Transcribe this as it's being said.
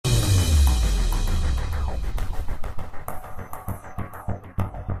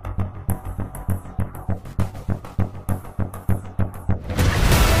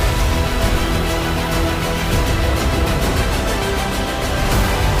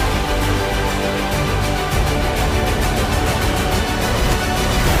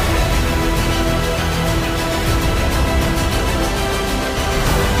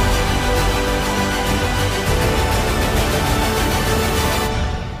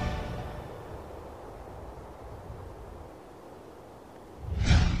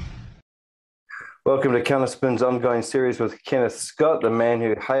Welcome to Counterspin's ongoing series with Kenneth Scott, the man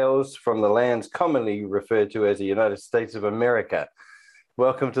who hails from the lands commonly referred to as the United States of America.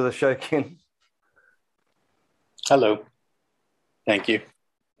 Welcome to the show, Ken. Hello. Thank you.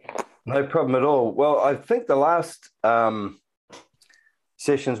 No problem at all. Well, I think the last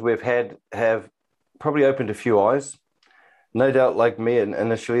sessions we've had have probably opened a few eyes. No doubt, like me,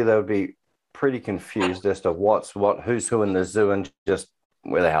 initially they would be pretty confused as to what's what, who's who in the zoo, and just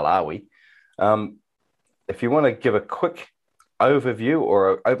where the hell are we? If you want to give a quick overview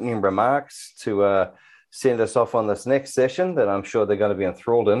or opening remarks to send us off on this next session, that I'm sure they're going to be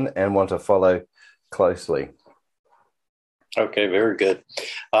enthralled in and want to follow closely. Okay, very good.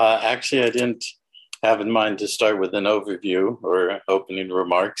 Actually, I didn't have in mind to start with an overview or opening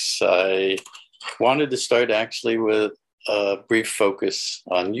remarks. I wanted to start actually with a brief focus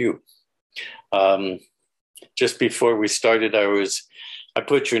on you. Just before we started, I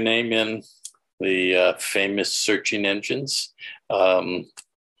put your name in the famous searching engines. Of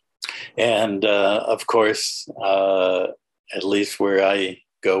course, at least where I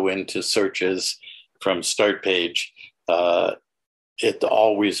go into searches from start page, it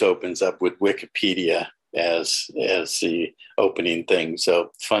always opens up with Wikipedia as the opening thing.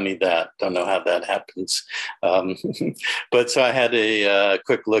 So funny that, don't know how that happens. But so I had a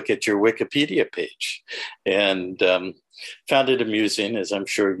quick look at your Wikipedia page and found it amusing, as I'm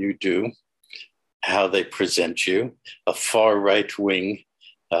sure you do, how they present you, a far right-wing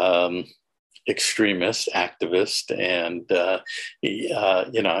extremist, activist. And, I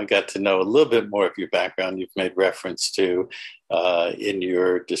got to know a little bit more of your background. You've made reference to in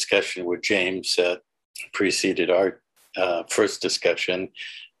your discussion with James that preceded our first discussion.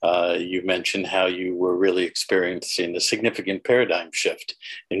 You mentioned how you were really experiencing a significant paradigm shift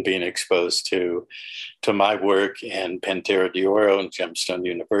in being exposed to my work and Pantera de Oro and Gemstone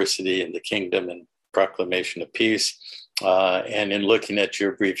University and the Kingdom and Proclamation of Peace. And in looking at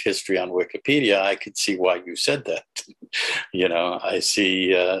your brief history on Wikipedia, I could see why you said that. I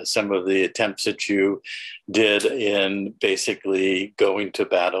see some of the attempts that you did in basically going to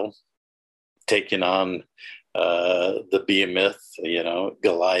battle, taking on the behemoth,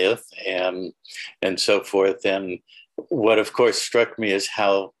 Goliath, and so forth. And what, of course, struck me is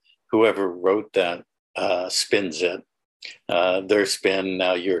how whoever wrote that spins it. Their spin,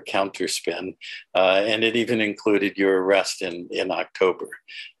 now your counter spin, and it even included your arrest in October.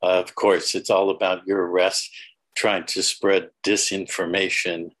 Of course, it's all about your arrest, trying to spread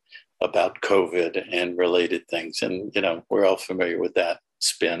disinformation about COVID and related things. And, we're all familiar with that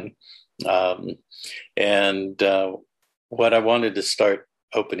spin. What I wanted to start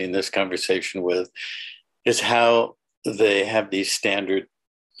opening this conversation with is how they have these standard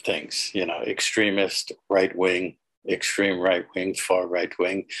things, extremist, right-wing, extreme right-wing, far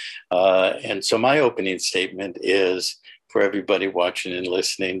right-wing. And so my opening statement is for everybody watching and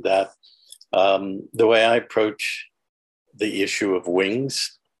listening that the way I approach the issue of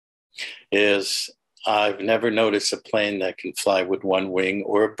wings is I've never noticed a plane that can fly with one wing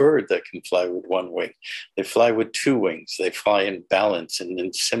or a bird that can fly with one wing. They fly with two wings. They fly in balance and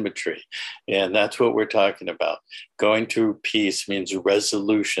in symmetry. And that's what we're talking about. Going through peace means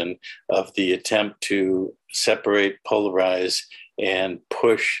resolution of the attempt to separate, polarize, and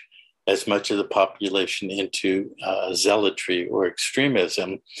push as much of the population into zealotry or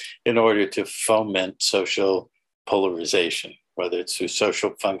extremism in order to foment social polarization, whether it's through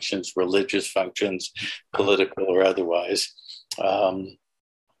social functions, religious functions, political or otherwise. And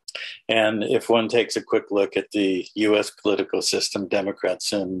if one takes a quick look at the US political system,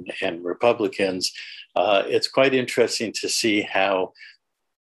 Democrats and Republicans, it's quite interesting to see how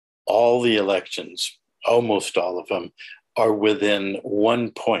all the elections, almost all of them, are within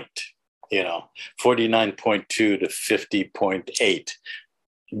 1 point, 49.2 to 50.8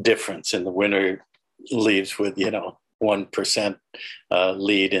 difference, and the winner leaves with, 1%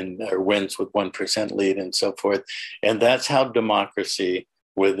 lead or wins with 1% lead and so forth. And that's how democracy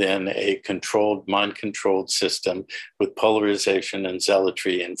within a controlled, mind-controlled system with polarization and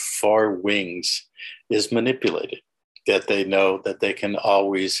zealotry and far wings is manipulated, that they know that they can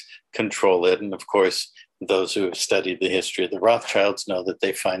always control it. And of course, those who have studied the history of the Rothschilds know that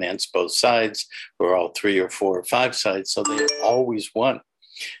they finance both sides or all three or four or five sides. So they always won.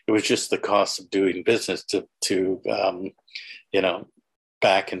 It was just the cost of doing business to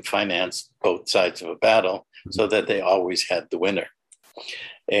back and finance both sides of a battle so that they always had the winner.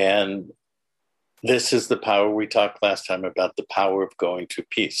 And this is the power. We talked last time about the power of going to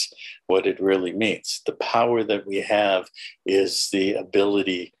peace, what it really means. The power that we have is the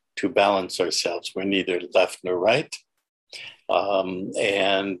ability to balance ourselves. We're neither left nor right.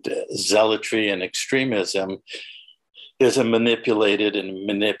 And zealotry and extremism is a manipulated and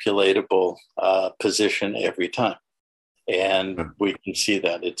manipulatable position every time. And we can see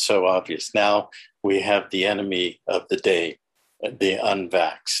that. It's so obvious. Now we have the enemy of the day, the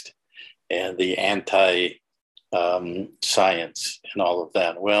unvaxxed, and the anti science and all of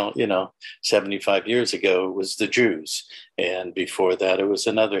that. Well, 75 years ago, it was the Jews. And before that, it was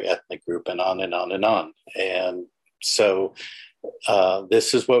another ethnic group, and on and on and on. And so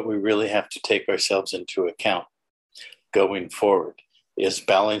this is what we really have to take ourselves into account going forward, is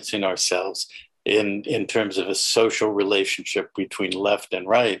balancing ourselves in terms of a social relationship between left and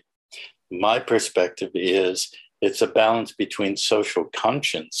right. My perspective is it's a balance between social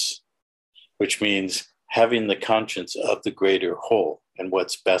conscience, which means having the conscience of the greater whole and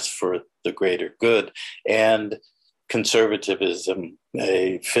what's best for the greater good, and conservatism,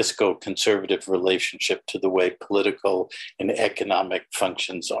 a fiscal conservative relationship to the way political and economic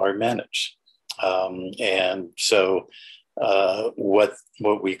functions are managed. And so what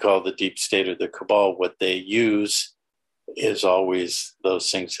we call the deep state or the cabal, what they use is always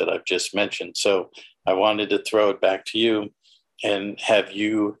those things that I've just mentioned. So I wanted to throw it back to you and have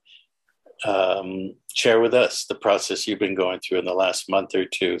you share with us the process you've been going through in the last month or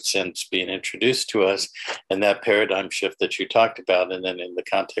two since being introduced to us, and that paradigm shift that you talked about. And then in the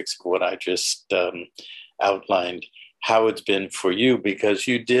context of what I just outlined, how it's been for you, because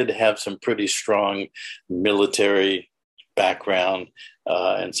you did have some pretty strong military background,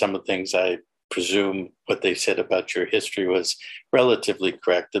 and some of the things, I presume what they said about your history was relatively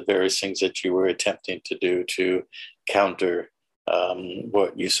correct, the various things that you were attempting to do to counter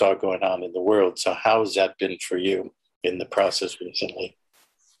what you saw going on in the world. So how has that been for you in the process recently?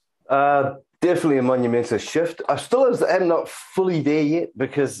 Definitely a monumental shift. I still am not fully there yet,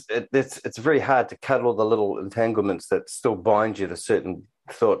 because it's very hard to cut all the little entanglements that still bind you to certain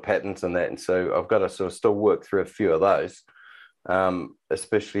thought patterns and that. And so I've got to sort of still work through a few of those,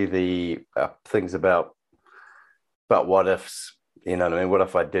 especially the things about what ifs. You know what I mean? What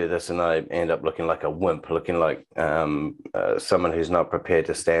if I do this and I end up looking like a wimp, looking like someone who's not prepared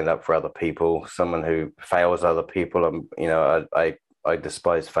to stand up for other people, someone who fails other people? I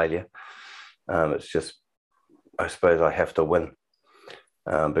despise failure. It's just, I suppose I have to win,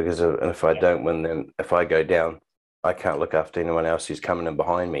 because if I don't win, then if I go down, I can't look after anyone else who's coming in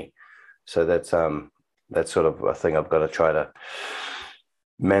behind me. So that's sort of a thing I've got to try to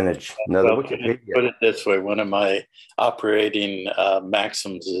manage. No, well, put it this way: one of my operating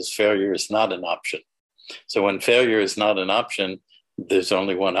maxims is failure is not an option. So when failure is not an option, there's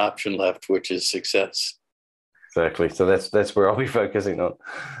only one option left, which is success. Exactly. So that's where I'll be focusing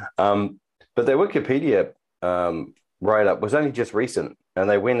on. But their Wikipedia write-up was only just recent, and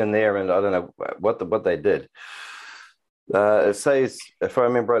they went in there, and I don't know what they did. It says, if I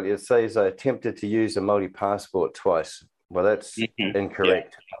remember rightly, it says I attempted to use a Māori passport twice. Well, that's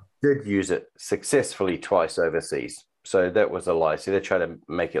incorrect. Yeah. I did use it successfully twice overseas. So that was a lie. So they try to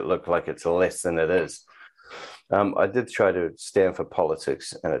make it look like it's less than it is. I did try to stand for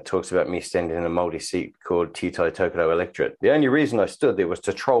politics, and it talks about me standing in a Māori seat called Titai Tokoro Electorate. The only reason I stood there was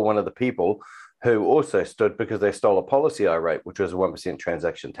to troll one of the people who also stood because they stole a policy I wrote, which was a 1%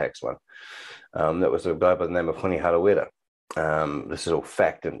 transaction tax one. That was a guy by the name of Huni Harawira. This is all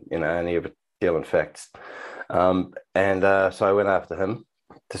fact, and only ever deal in facts. So I went after him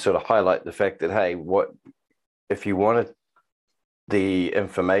to sort of highlight the fact that, hey, what if you wanted the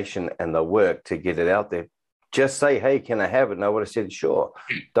information and the work to get it out there, just say, hey, can I have it? And I would have said, sure.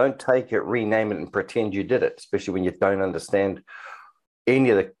 Don't take it, rename it, and pretend you did it, especially when you don't understand any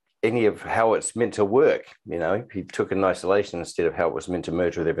of how it's meant to work. He took it in isolation instead of how it was meant to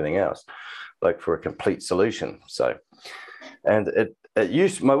merge with everything else, like for a complete solution. So, and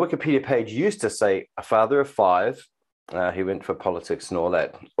my Wikipedia page used to say a father of five. He went for politics and all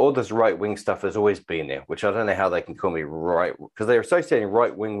that. All this right-wing stuff has always been there, which I don't know how they can call me right, because they're associating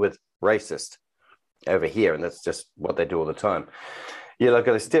right-wing with racist over here, and that's just what they do all the time. Yeah, I've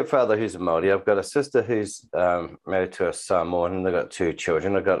got a stepfather who's a Māori. I've got a sister who's married to a Samoan, and they've got two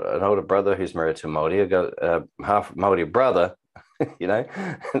children. I've got an older brother who's married to a Māori. I've got a half Māori brother,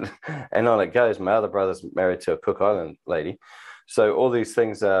 and on it goes. My other brother's married to a Cook Island lady. So all these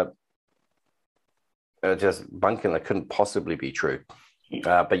things are just bunking. They couldn't possibly be true.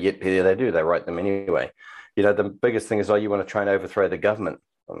 But yet here they do. They write them anyway. The biggest thing is, you want to try and overthrow the government?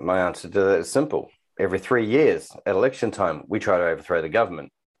 My answer to that is simple. Every 3 years at election time, we try to overthrow the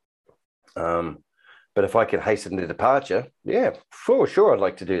government. But if I can hasten the departure, yeah, for sure, I'd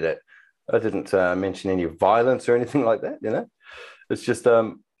like to do that. I didn't mention any violence or anything like that. It's just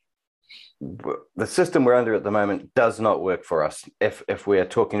the system we're under at the moment does not work for us. If we are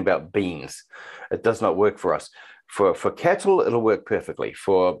talking about beans, it does not work for us. For cattle, it'll work perfectly.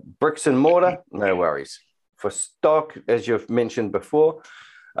 For bricks and mortar, no worries. For stock, as you've mentioned before,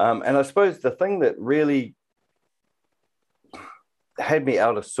 and I suppose the thing that really had me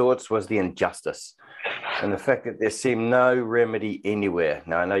out of sorts was the injustice and the fact that there seemed no remedy anywhere.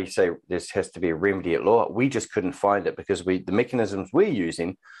 Now, I know you say there has to be a remedy at law. We just couldn't find it because the mechanisms we're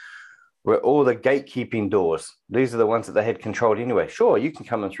using were all the gatekeeping doors. These are the ones that they had controlled anyway. Sure, you can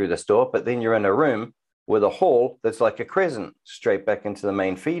come in through this door, but then you're in a room with a hall that's like a crescent straight back into the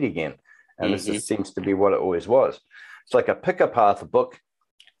main feed again. And this seems to be what it always was. It's like a pick-a-path book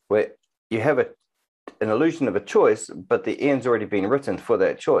where you have an illusion of a choice, but the end's already been written for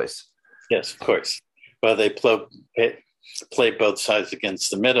that choice. Yes, of course. Well, they play both sides against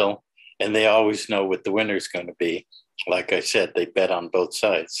the middle, and they always know what the winner's going to be. Like I said, they bet on both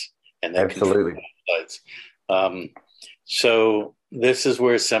sides, and they Absolutely. control both sides. So this is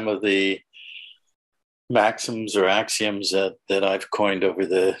where some of the maxims or axioms that I've coined over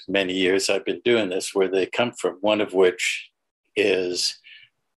the many years I've been doing this, where they come from, one of which is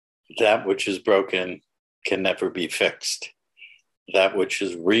that which is broken can never be fixed. That which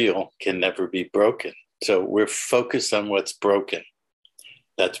is real can never be broken. So we're focused on what's broken.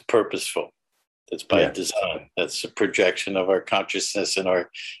 That's purposeful. That's by design. That's a projection of our consciousness and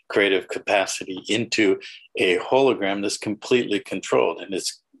our creative capacity into a hologram that's completely controlled. And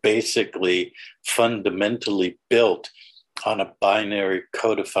it's basically fundamentally built on a binary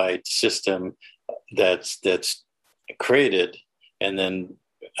codified system that's created and then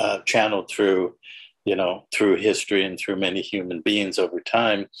channeled through history and through many human beings over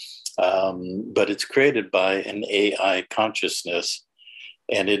time. But it's created by an AI consciousness,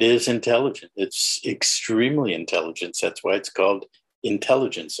 and it is intelligent. It's extremely intelligent. That's why it's called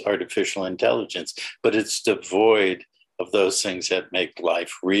intelligence, artificial intelligence. But it's devoid of those things that make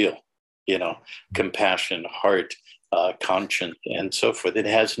life real, compassion, heart, conscience, and so forth. It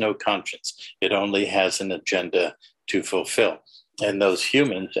has no conscience. It only has an agenda to fulfill. And those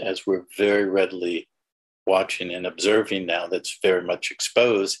humans, as we're very readily watching and observing now, that's very much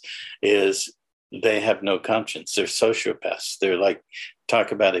exposed, is they have no conscience. They're sociopaths. They're like,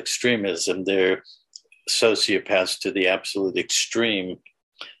 talk about extremism. They're sociopaths to the absolute extreme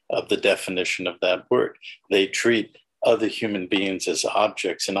of the definition of that word. They treat other human beings as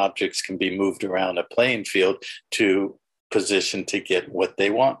objects, and objects can be moved around a playing field to position to get what they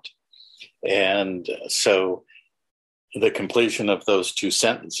want. And so the completion of those two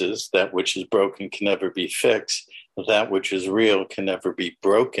sentences, that which is broken can never be fixed, that which is real can never be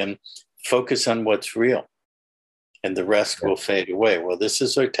broken, focus on what's real, and the rest will fade away. Well, this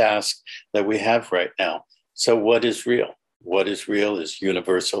is our task that we have right now. So what is real? What is real is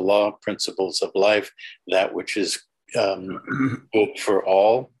universal law, principles of life, that which is good for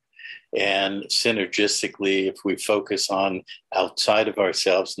all. And synergistically, if we focus on outside of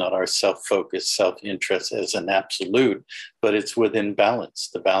ourselves, not our self-focused self-interest as an absolute, but it's within balance,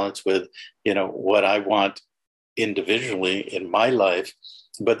 the balance with, what I want individually in my life,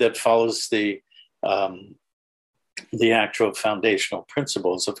 but that follows the actual foundational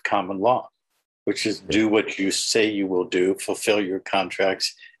principles of common law, which is do what you say you will do, fulfill your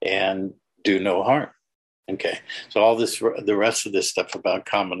contracts, and do no harm. Okay, so all this, the rest of this stuff about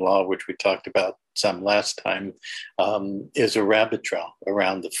common law, which we talked about some last time, is a rabbit trail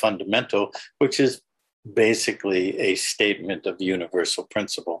around the fundamental, which is basically a statement of universal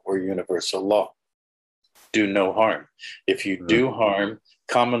principle or universal law. Do no harm. If you do harm,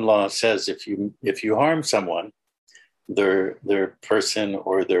 common law says if you harm someone, their person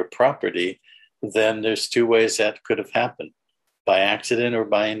or their property, then there's two ways that could have happened. By accident or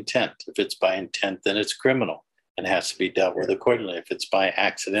by intent. If it's by intent, then it's criminal and has to be dealt with accordingly. If it's by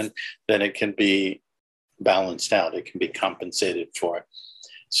accident, then it can be balanced out. It can be compensated for it.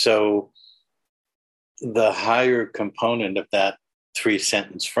 So the higher component of that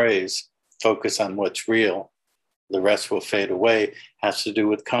 3-sentence phrase, focus on what's real, the rest will fade away, has to do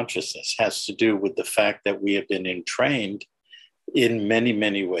with consciousness, has to do with the fact that we have been entrained in many,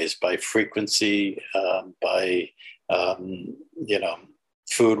 many ways by frequency, by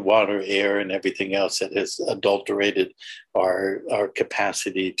food, water, air, and everything else that has adulterated our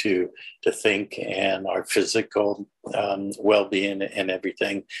capacity to think and our physical well-being and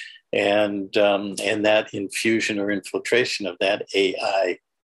everything. And that infusion or infiltration of that AI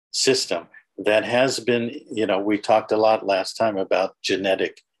system that has been, we talked a lot last time about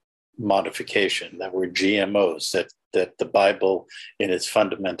genetic modification, that were GMOs, that the Bible in its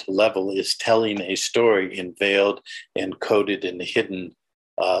fundamental level is telling a story in veiled, encoded, and hidden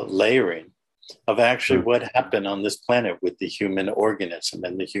layering of actually what happened on this planet with the human organism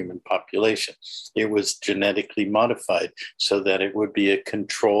and the human population. It was genetically modified so that it would be a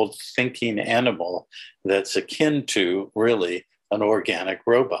controlled thinking animal that's akin to really an organic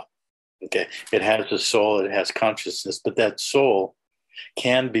robot. Okay, it has a soul, it has consciousness, but that soul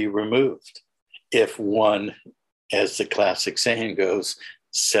can be removed if one, as the classic saying goes,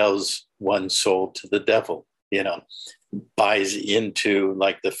 sells one's soul to the devil, buys into,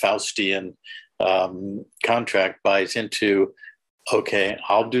 like the Faustian contract, buys into, okay,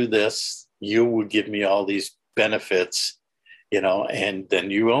 I'll do this, you will give me all these benefits, and then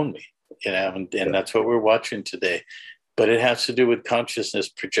you own me, and that's what we're watching today. But it has to do with consciousness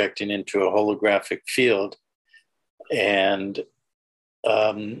projecting into a holographic field and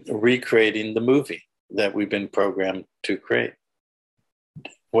recreating the movie that we've been programmed to create.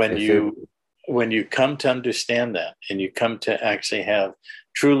 When you come to understand that, and you come to actually have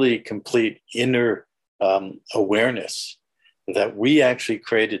truly complete inner awareness that we actually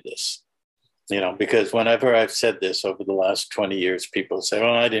created this, because whenever I've said this over the last 20 years, people say,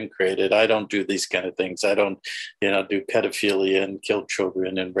 well, I didn't create it. I don't do these kind of things. I don't, do pedophilia and kill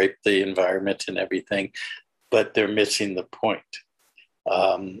children and rape the environment and everything. But they're missing the point.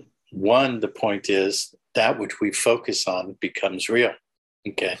 One, the point is that which we focus on becomes real.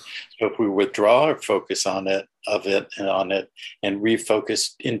 Okay. So if we withdraw our focus on it and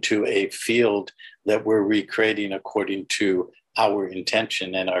refocus into a field that we're recreating according to our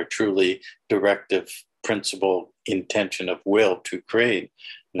intention and our truly directive principle intention of will to create,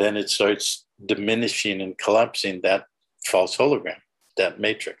 then it starts diminishing and collapsing that false hologram, that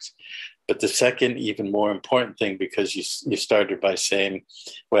matrix. But the second, even more important thing, because you started by saying,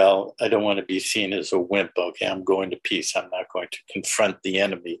 well, I don't want to be seen as a wimp. Okay, I'm going to peace. I'm not going to confront the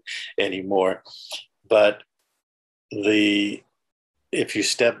enemy anymore. But if you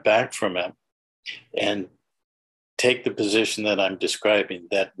step back from it and take the position that I'm describing,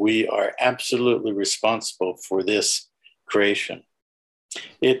 that we are absolutely responsible for this creation,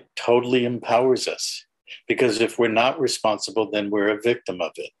 it totally empowers us. Because if we're not responsible, then we're a victim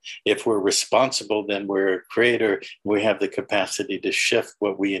of it. If we're responsible, then we're a creator. We have the capacity to shift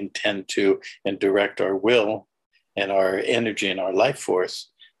what we intend to and direct our will and our energy and our life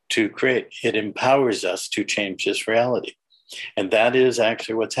force to create. It empowers us to change this reality. And that is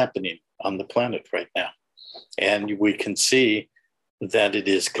actually what's happening on the planet right now. And we can see that it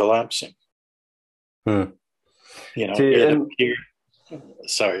is collapsing.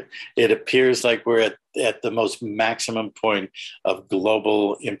 It appears like we're at the most maximum point of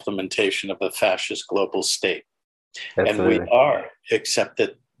global implementation of a fascist global state. Absolutely. And we are, except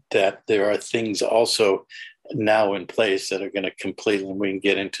that there are things also now in place that are going to completely, and we can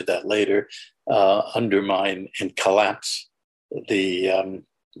get into that later, undermine and collapse that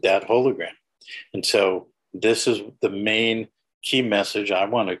hologram. And so this is the main key message I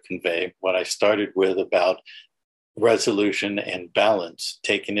want to convey, what I started with about resolution and balance,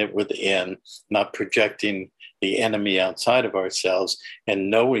 taking it within, not projecting the enemy outside of ourselves, and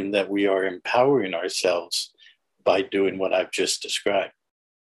knowing that we are empowering ourselves by doing what I've just described.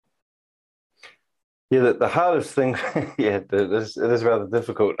 Yeah, the hardest thing, it is rather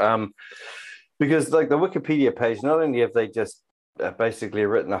difficult, because like the Wikipedia page, not only have they just basically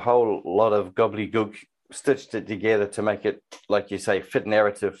written a whole lot of gobbledygook, stitched it together to make it, like you say, fit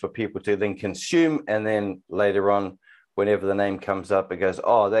narrative for people to then consume, and then later on, whenever the name comes up, it goes,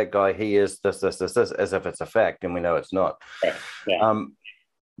 oh, that guy, he is this, as if it's a fact, and we know it's not. Right. Yeah.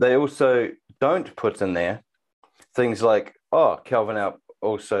 They also don't put in there things like, oh, Calvin Out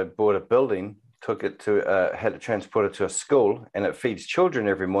also bought a building, took it to, had it transported to a school, and it feeds children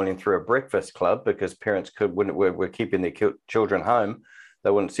every morning through a breakfast club, because parents were keeping their children home.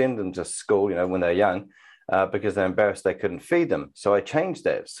 They wouldn't send them to school, when they're young, because they're embarrassed they couldn't feed them. So I changed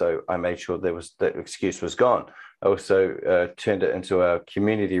that. So I made sure that excuse was gone. I also turned it into a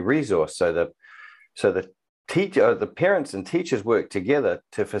community resource, so the parents and teachers work together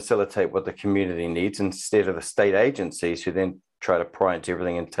to facilitate what the community needs, instead of the state agencies who then try to pry into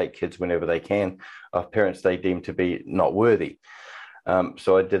everything and take kids whenever they can of parents they deem to be not worthy.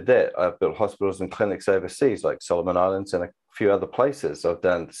 So I did that. I've built hospitals and clinics overseas, like Solomon Islands and a few other places. I've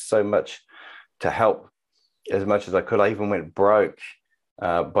done so much to help as much as I could. I even went broke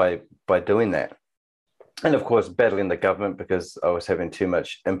by doing that. And of course, battling the government, because I was having too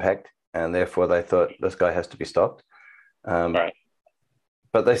much impact, and therefore they thought this guy has to be stopped. Right.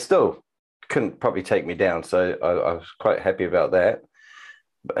 But they still couldn't probably take me down. So I was quite happy about that.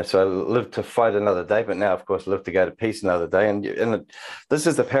 So I lived to fight another day, but now, of course, live to go to peace another day. And this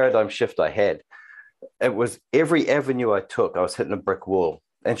is the paradigm shift I had. It was every avenue I took, I was hitting a brick wall.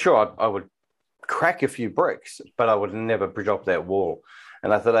 and sure, I would crack a few bricks, but I would never drop that wall.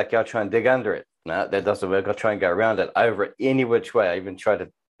 And I thought, okay, I'll try and dig under it. No, that doesn't work. I'll try and go around it, over it, any which way. I even try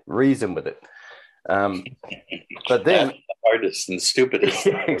to reason with it. But then, that's the hardest and stupidest.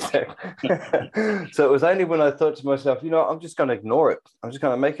 yeah, exactly. So it was only when I thought to myself, I'm just going to ignore it. I'm just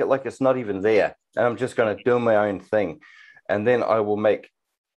going to make it like it's not even there. And I'm just going to do my own thing. And then I will make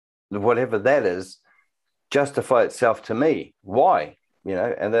whatever that is justify itself to me. Why?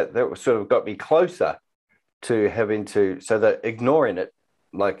 And that sort of got me closer to having to, so that ignoring it,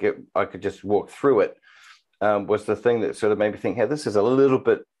 I could just walk through it, was the thing that sort of made me think, hey, this is a little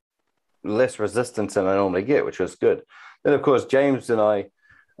bit less resistance than I normally get, which was good. Then, of course, James and I,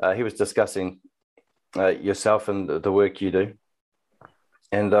 he was discussing yourself and the work you do.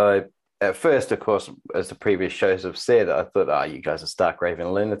 And at first, of course, as the previous shows have said, I thought, you guys are stark raving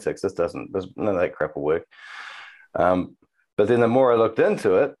lunatics. There's none of that crap will work. But then the more I looked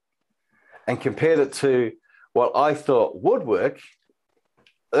into it and compared it to what I thought would work,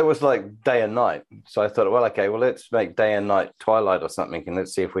 it was like day and night. So I thought, well, okay, let's make day and night twilight or something, and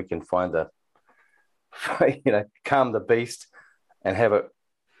let's see if we can find calm the beast and have it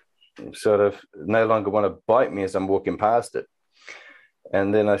sort of no longer want to bite me as I'm walking past it.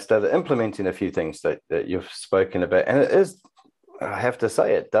 And then I started implementing a few things that you've spoken about. And it is, I have to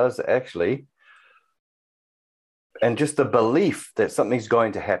say, it does actually. And just the belief that something's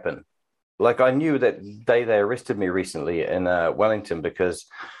going to happen. Like I knew that day they arrested me recently in Wellington because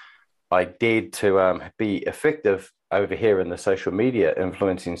I dared to be effective over here in the social media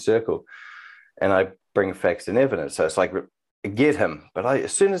influencing circle. And I bring facts and evidence. So it's like, get him. But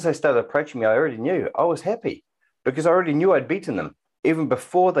as soon as they started approaching me, I already knew. I was happy because I already knew I'd beaten them even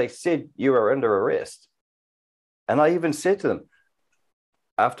before they said you are under arrest. And I even said to them,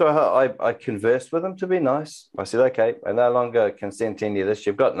 after I conversed with them to be nice, I said, okay, I no longer consent to any of this.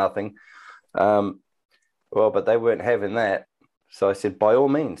 You've got nothing. But they weren't having that. So I said, by all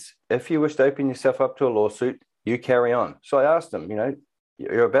means, if you wish to open yourself up to a lawsuit, you carry on. So I asked them,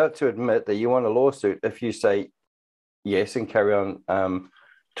 you're about to admit that you want a lawsuit if you say yes and carry on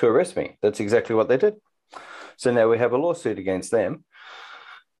to arrest me. That's exactly what they did. So now we have a lawsuit against them.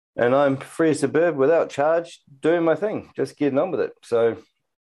 And I'm free as a bird without charge, doing my thing, just getting on with it. So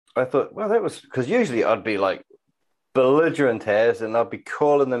I thought, well, that was because usually I'd be like belligerent as, and I'd be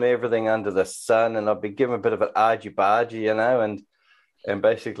calling them everything under the sun, and I'd be giving a bit of an argy-bargy, and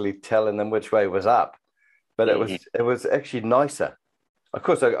basically telling them which way was up. But it was actually nicer. Of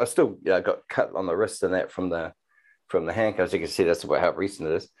course, I still got cut on the wrist and that from the handcuffs. You can see that's about how recent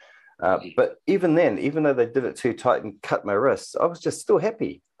it is. But even then, even though they did it too tight and cut my wrists, I was just still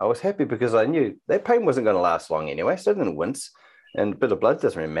happy. I was happy because I knew that pain wasn't going to last long anyway, so I didn't wince, and a bit of blood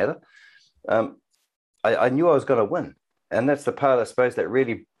doesn't really matter. I knew I was going to win, and that's the part, I suppose, that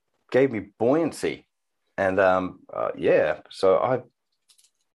really gave me buoyancy. And so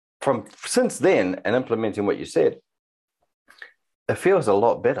since then and implementing what you said, it feels a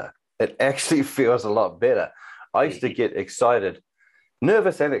lot better. It actually feels a lot better. I used to get excited,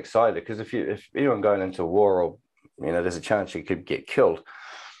 nervous and excited, because if anyone going into war or there's a chance you could get killed,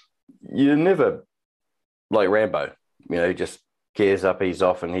 you're never like Rambo, just gears up, he's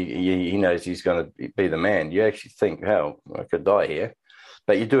off, and he knows he's going to be the man. You actually think, hell, I could die here,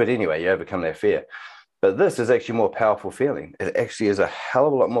 but you do it anyway. You overcome that fear. But this is actually a more powerful feeling. It actually is a hell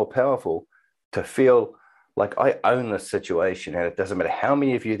of a lot more powerful to feel like I own this situation, and it doesn't matter how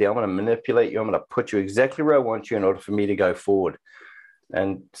many of you there. I'm going to manipulate you. I'm going to put you exactly where I want you in order for me to go forward.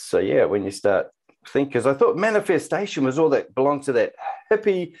 And so, when you start thinking, because I thought manifestation was all that belonged to that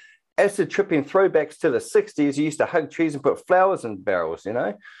hippie, acid tripping throwbacks to the 60s. You used to hug trees and put flowers in barrels,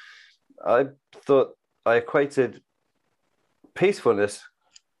 I thought I equated peacefulness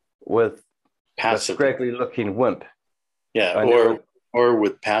with a scraggly looking wimp. Yeah, or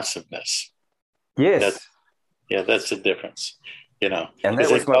with passiveness. Yes. That's the difference, And that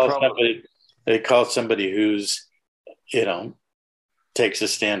was my problem. They call somebody who's, takes a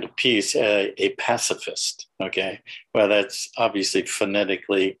stand of peace a pacifist, okay? Well, that's obviously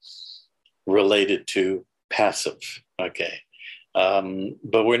phonetically related to passive, okay?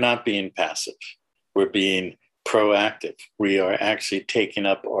 But we're not being passive. We're being proactive. We are actually taking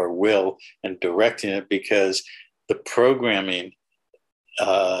up our will and directing it, because the programming,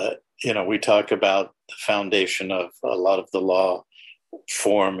 we talk about the foundation of a lot of the law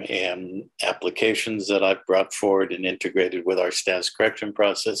form and applications that I've brought forward and integrated with our status correction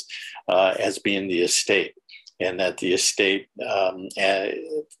process as being the estate, and that the estate,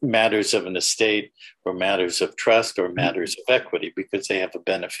 matters of an estate or matters of trust or matters of equity, because they have a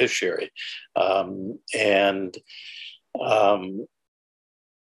beneficiary.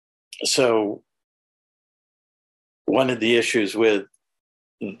 So one of the issues with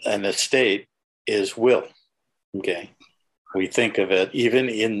an estate is will. Okay. We think of it, even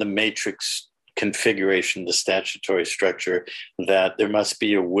in the matrix configuration, the statutory structure, that there must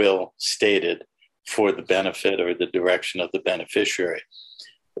be a will stated for the benefit or the direction of the beneficiary.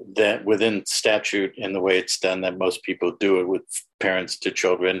 That within statute, in the way it's done, that most people do it with parents to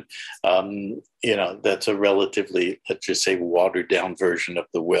children, that's a relatively, let's just say, watered down version of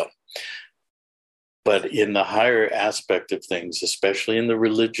the will. But in the higher aspect of things, especially in the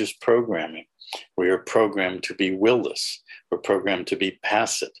religious programming, we are programmed to be willless. We're programmed to be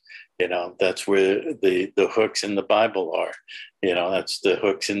passive. That's where the hooks in the Bible are. That's the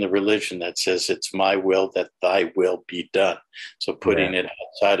hooks in the religion that says it's my will that thy will be done. So putting it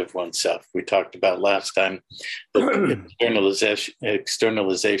outside of oneself. We talked about last time the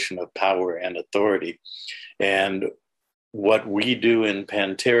externalization of power and authority. And what we do in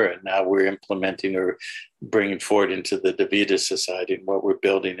Pantera, now we're implementing or bringing forward into the Davida Society, and what we're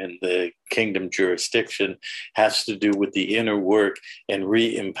building in the kingdom jurisdiction has to do with the inner work and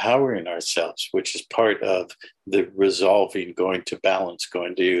re-empowering ourselves, which is part of the resolving, going to balance,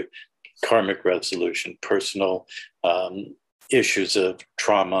 going to karmic resolution, personal issues of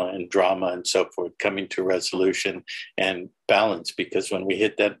trauma and drama and so forth, coming to resolution and balance. Because when we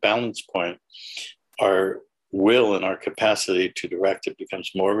hit that balance point, our will and our capacity to direct it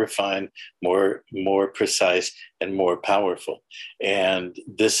becomes more refined, more precise, and more powerful. And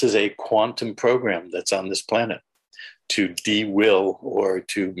this is a quantum program that's on this planet to de-will or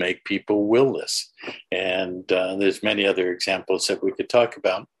to make people willless. And there's many other examples that we could talk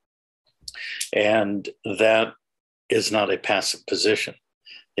about. And that is not a passive position.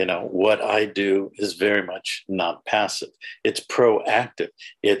 What I do is very much not passive. It's proactive.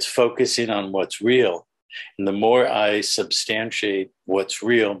 It's focusing on what's real. And the more I substantiate what's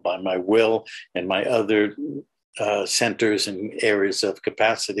real by my will and my other centers and areas of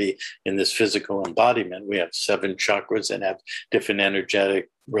capacity in this physical embodiment, we have 7 chakras and have different energetic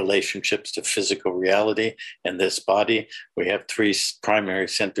relationships to physical reality and this body. We have 3 primary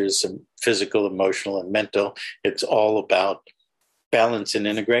centers: physical, emotional, and mental. It's all about balance and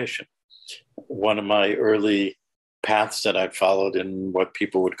integration. One of my early paths that I followed in what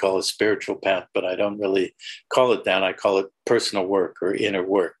people would call a spiritual path, but I don't really call it that. I call it personal work or inner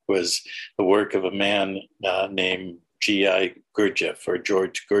work, was the work of a man named G.I. Gurdjieff or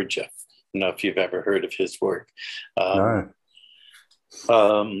George Gurdjieff. I don't know if you've ever heard of his work. No.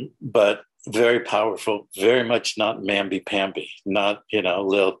 But very powerful, very much not mamby-pamby, not,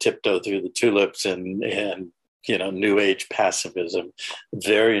 little tiptoe through the tulips and new age pacifism.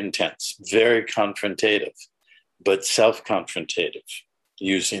 Very intense, very confrontative, but self-confrontative,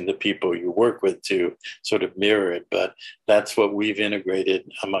 using the people you work with to sort of mirror it. But that's what we've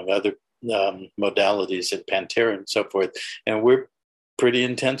integrated among other modalities at Pantera and so forth. And we're pretty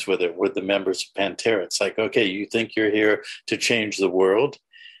intense with it, with the members of Pantera. It's like, okay, you think you're here to change the world,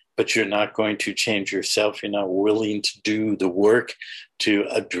 but you're not going to change yourself. You're not willing to do the work to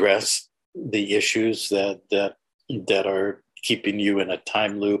address the issues that are keeping you in a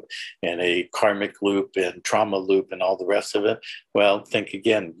time loop and a karmic loop and trauma loop and all the rest of it. Well, think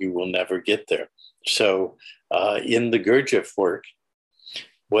again, you will never get there. So in the Gurdjieff work,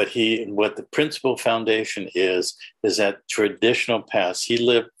 what the principal foundation is that traditional past. He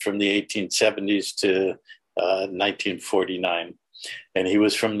lived from the 1870s to 1949, and he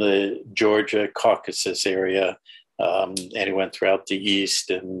was from the Georgia Caucasus area, and he went throughout the East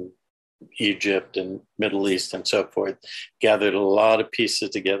and Egypt and Middle East and so forth, gathered a lot of pieces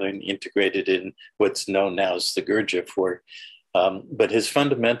together and integrated in what's known now as the Gurdjieff work. But his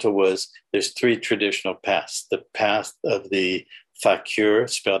fundamental was there's 3 traditional paths: the path of the fakir,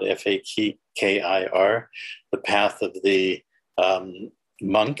 spelled Fakir, the path of the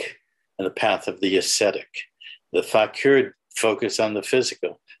monk, and the path of the ascetic. The fakir focused on the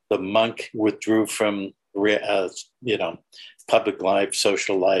physical. The monk withdrew from public life,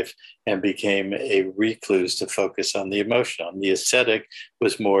 social life, and became a recluse to focus on the emotional. And the ascetic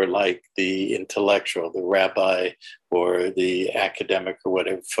was more like the intellectual, the rabbi or the academic or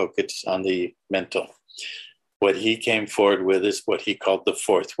whatever, focused on the mental. What he came forward with is what he called the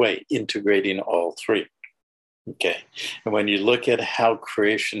 4th way, integrating all 3. Okay. And when you look at how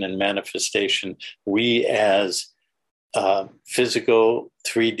creation and manifestation, we as physical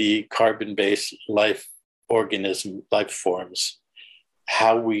 3D carbon-based life forms,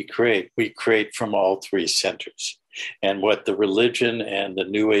 how we create from all 3 centers. And what the religion and the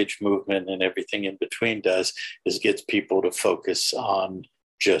New Age movement and everything in between does is gets people to focus on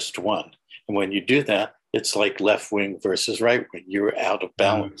just one. And when you do that, it's like left wing versus right wing. You're out of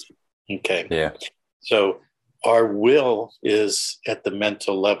balance. Okay. Yeah. So our will is at the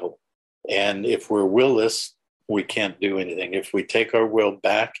mental level. And if we're willless, we can't do anything. If we take our will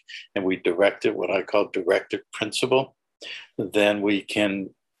back and we direct it, what I call directive principle, then we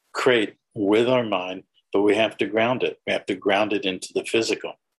can create with our mind, but we have to ground it. We have to ground it into the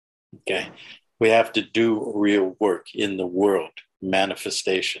physical. Okay. We have to do real work in the world,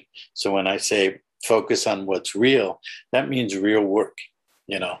 manifestation. So when I say focus on what's real, that means real work,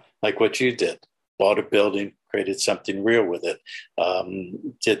 like what you did. Bought a building, created something real with it,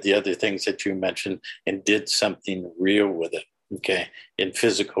 did the other things that you mentioned, and did something real with it, okay, in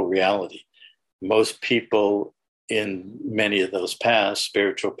physical reality. Most people in many of those paths,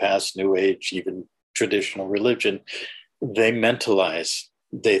 spiritual paths, New Age, even traditional religion, they mentalize,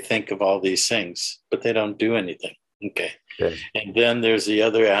 they think of all these things, but they don't do anything. Okay. Yeah. And then there's the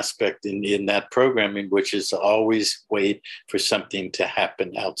other aspect in that programming, which is to always wait for something to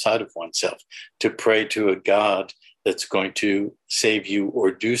happen outside of oneself, to pray to a God that's going to save you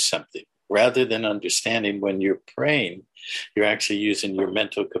or do something. Rather than understanding when you're praying, you're actually using your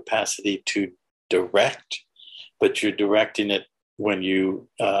mental capacity to direct, but you're directing it when you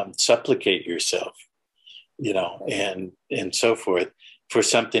supplicate yourself, and so forth, for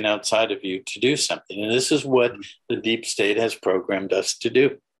something outside of you to do something. And this is what the deep state has programmed us to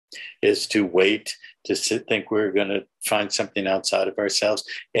do, is to wait, to think we're going to find something outside of ourselves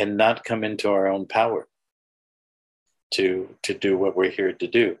and not come into our own power to do what we're here to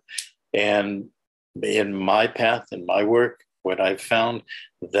do. And in my path, in my work, what I've found,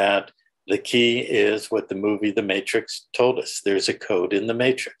 that the key is what the movie The Matrix told us. There's a code in the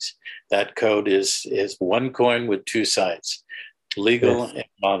Matrix. That code is one coin with two sides, legal and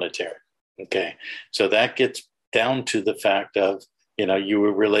monetary. Okay. So that gets down to the fact of, you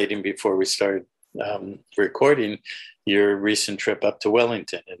were relating before we started recording your recent trip up to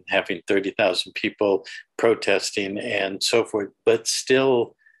Wellington and having 30,000 people protesting and so forth, but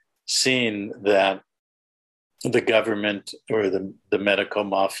still seeing that the government or the medical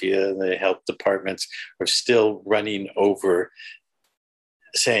mafia, the health departments are still running over,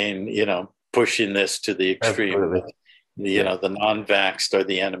 saying, pushing this to the extreme. Absolutely. The non-vaxxed are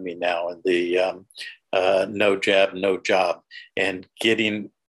the enemy now, and the no jab, no job, and getting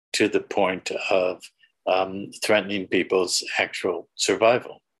to the point of threatening people's actual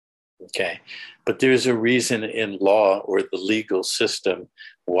survival. Okay. But there's a reason in law or the legal system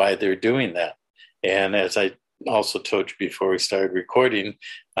why they're doing that. And as I also told you before we started recording,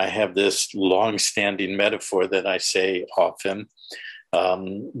 I have this long-standing metaphor that I say often.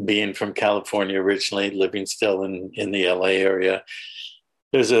 Being from California originally, living still in the LA area,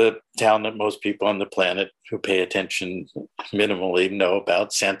 there's a town that most people on the planet who pay attention minimally know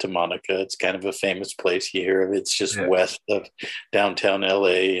about, Santa Monica. It's kind of a famous place. You hear of it. It's just west of downtown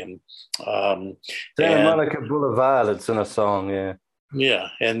LA. And Santa Monica Boulevard, it's in a song, yeah. Yeah,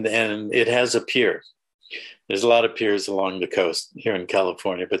 and it has a pier. There's a lot of piers along the coast here in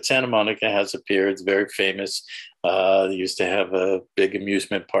California, but Santa Monica has a pier. It's very famous. They used to have a big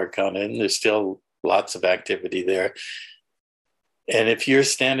amusement park on it, and there's still lots of activity there. And if you're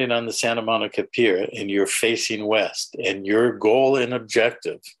standing on the Santa Monica pier and you're facing west, and your goal and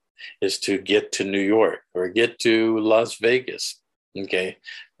objective is to get to New York or get to Las Vegas, okay,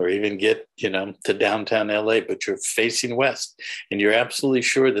 or even get, to downtown LA, but you're facing west and you're absolutely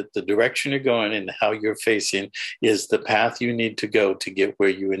sure that the direction you're going and how you're facing is the path you need to go to get where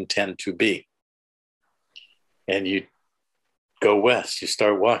you intend to be. And you go west, you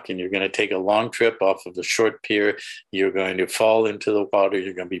start walking, you're going to take a long trip off of a short pier. You're going to fall into the water.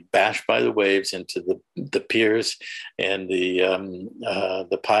 You're going to be bashed by the waves into the piers and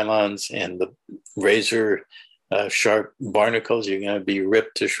the pylons and the razor sharp barnacles. You're going to be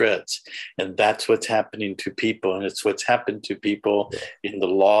ripped to shreds. And that's what's happening to people. And it's what's happened to people in the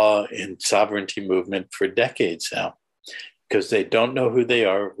law and sovereignty movement for decades now, because they don't know who they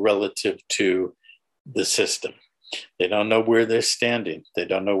are relative to the system. They don't know where they're standing. They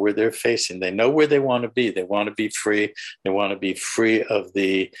don't know where they're facing. They know where they want to be. They want to be free. They want to be free of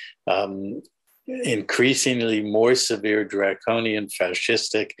the increasingly more severe draconian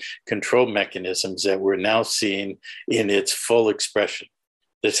fascistic control mechanisms that we're now seeing in its full expression.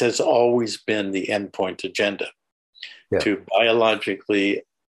 This has always been the endpoint agenda, to biologically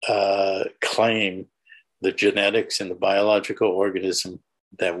claim the genetics and the biological organism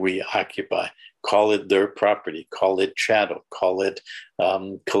that we occupy. Call it their property, call it chattel, call it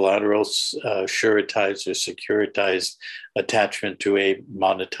collateral suretized or securitized attachment to a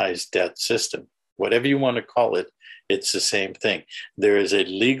monetized debt system. Whatever you want to call it, it's the same thing. There is a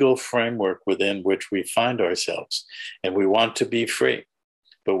legal framework within which we find ourselves, and we want to be free.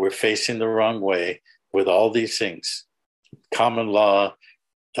 but we're facing the wrong way with all these things, common law,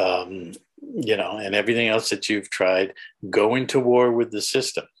 and everything else that you've tried, going to war with the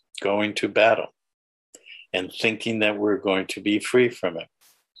system, going to battle, and thinking that we're going to be free from it.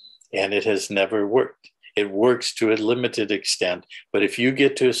 And it has never worked. It works to a limited extent. But if you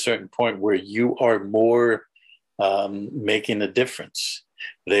get to a certain point where you are more making a difference,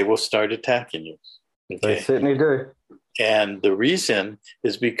 they will start attacking you. Okay? They certainly do. And the reason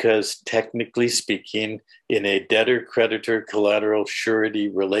is because, technically speaking, in a debtor-creditor collateral surety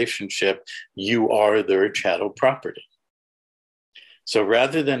relationship, you are their chattel property. So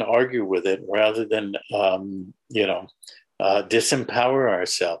rather than argue with it, rather than, disempower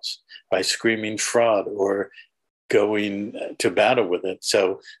ourselves by screaming fraud or going to battle with it.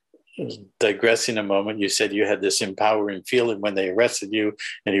 So digressing a moment, you said you had this empowering feeling when they arrested you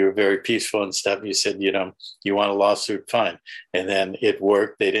and you were very peaceful and stuff. You said, you want a lawsuit, fine. And then it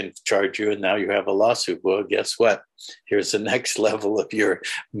worked. They didn't charge you and now you have a lawsuit. Well, guess what? Here's the next level of your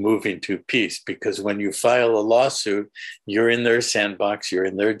moving to peace, because when you file a lawsuit, you're in their sandbox, you're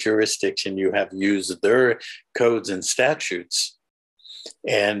in their jurisdiction, you have used their codes and statutes,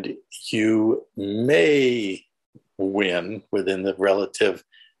 and you may win within the relative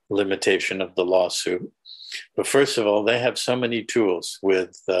limitation of the lawsuit. But first of all, they have so many tools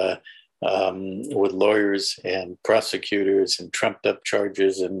with lawyers and prosecutors and trumped up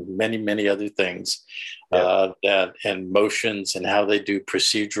charges and many, many other things, and motions and how they do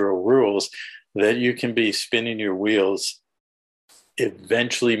procedural rules, that you can be spinning your wheels,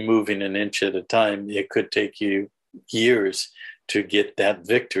 eventually moving an inch at a time. It could take you years to get that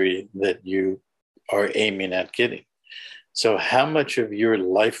victory that you are aiming at getting. So how much of your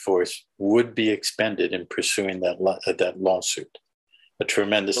life force would be expended in pursuing that lawsuit? A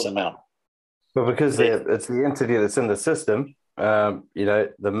tremendous amount. Well, because it's the entity that's in the system, the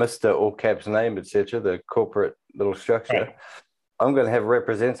Mr. all caps name, etc., the corporate little structure. Right. I'm going to have a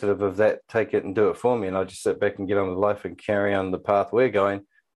representative of that take it and do it for me, and I just sit back and get on with life and carry on the path we're going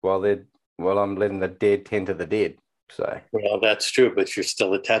while I'm letting the dead tend to the dead. So, well, that's true, but you're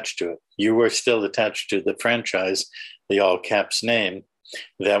still attached to it. You were still attached to the franchise, the all caps name,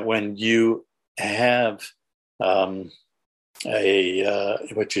 that when you have a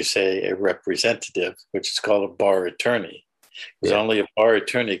representative, which is called a bar attorney, because only a bar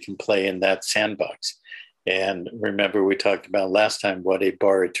attorney can play in that sandbox. And remember, we talked about last time what a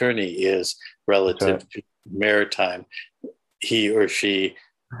bar attorney is relative to maritime. He or she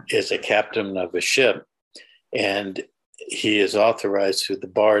is a captain of a ship, and he is authorized through the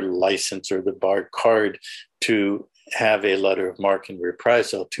bar license or the bar card to have a letter of marque and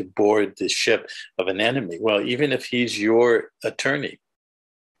reprisal to board the ship of an enemy. Well, even if he's your attorney,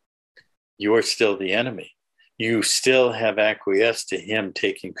 you're still the enemy. You still have acquiesced to him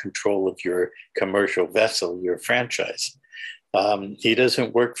taking control of your commercial vessel, your franchise. He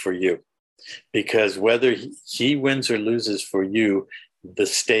doesn't work for you, because whether he wins or loses for you, the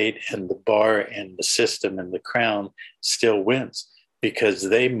state and the bar and the system and the crown still wins, because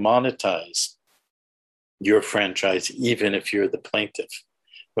they monetize your franchise, even if you're the plaintiff.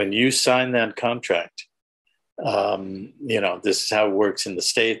 When you sign that contract, this is how it works in the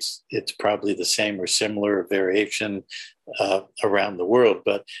States. It's probably the same or similar variation around the world.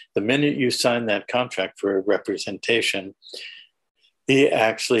 But the minute you sign that contract for a representation, he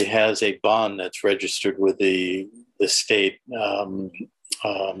actually has a bond that's registered with the state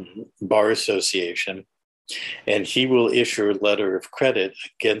bar association, and he will issue a letter of credit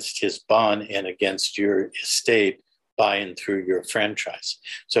against his bond and against your estate by and through your franchise.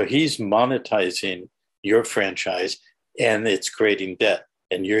 So he's monetizing your franchise, and it's creating debt,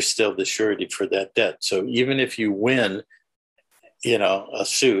 and you're still the surety for that debt. So even if you win, a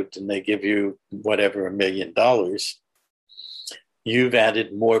suit and they give you whatever, $1 million, you've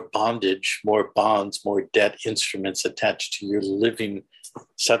added more bondage, more bonds, more debt instruments attached to your living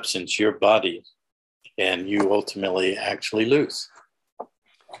substance, your body, and you ultimately actually lose.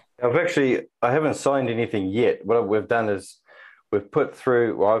 I haven't signed anything yet. What we've done is I've put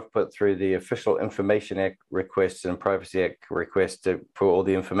through the Official Information Act requests and Privacy Act requests for all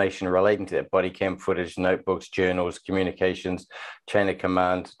the information relating to that: body cam footage, notebooks, journals, communications, chain of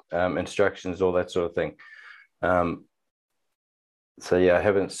command, instructions, all that sort of thing. So I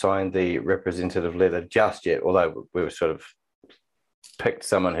haven't signed the representative letter just yet, although we were sort of picked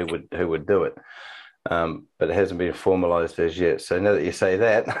someone who would do it. But it hasn't been formalized as yet. So now that you say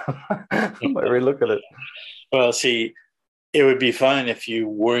that, I might relook at it. Well, see, it would be fine if you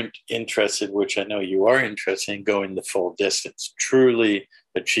weren't interested, which I know you are interested in, going the full distance, truly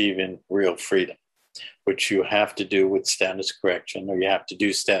achieving real freedom. which you have to do with status correction, or you have to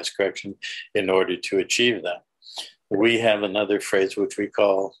do status correction in order to achieve that. We have another phrase which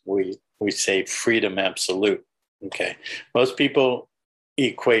we say freedom absolute. Okay. Most people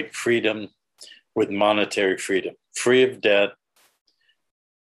equate freedom with monetary freedom, free of debt,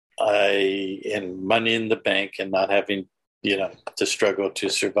 and money in the bank, and not having, to struggle to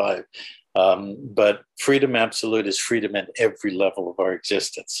survive. But freedom absolute is freedom at every level of our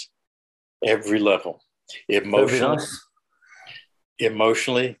existence, every level.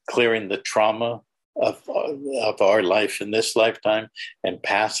 Emotionally clearing the trauma of our life in this lifetime and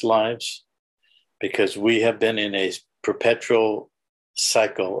past lives, because we have been in a perpetual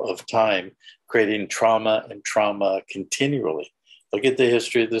cycle of time creating trauma and trauma continually. Look at the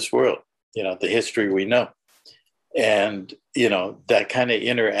history of this world, the history we know. And, that kind of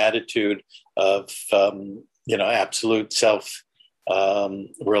inner attitude of, absolute self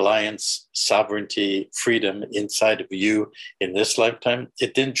reliance, sovereignty, freedom inside of you in this lifetime,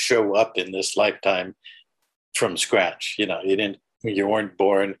 it didn't show up in this lifetime from scratch. You weren't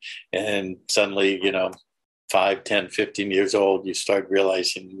born and suddenly, 5, 10, 15 years old, you start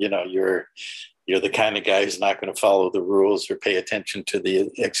realizing, you're the kind of guy who's not going to follow the rules or pay attention to the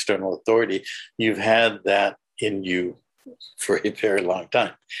external authority. You've had that in you for a very long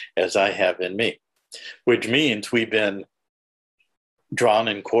time, as I have in me, which means we've been drawn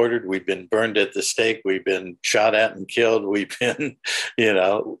and quartered, we've been burned at the stake, we've been shot at and killed, we've been,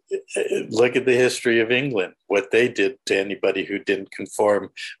 look at the history of England, what they did to anybody who didn't conform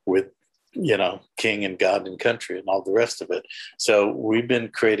with, king and God and country and all the rest of it. So we've been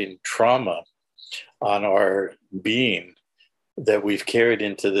creating trauma on our being that we've carried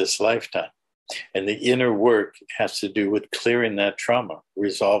into this lifetime. And the inner work has to do with clearing that trauma,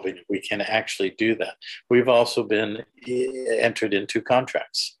 resolving it. We can actually do that. We've also been entered into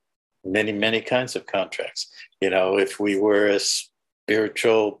contracts, many, many kinds of contracts. If we were a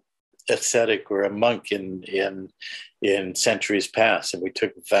spiritual ascetic or a monk in centuries past, and we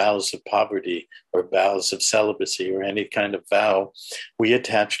took vows of poverty or vows of celibacy or any kind of vow, we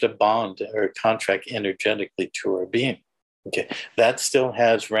attached a bond or a contract energetically to our being. Okay, that still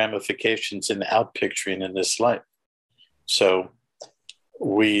has ramifications in outpicturing in this life. So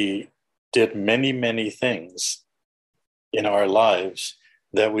we did many, many things in our lives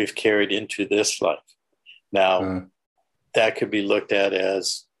that we've carried into this life. Now, that could be looked at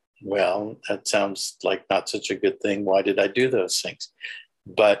as, well, that sounds like not such a good thing. Why did I do those things?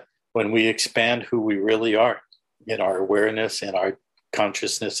 But when we expand who we really are in our awareness and our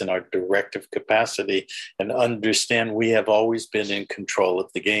consciousness and our directive capacity, and understand we have always been in control of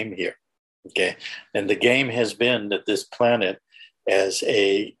the game here. Okay. And the game has been that this planet, as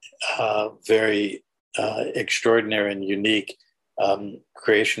a very extraordinary and unique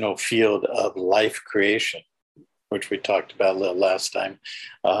creational field of life creation, which we talked about a little last time,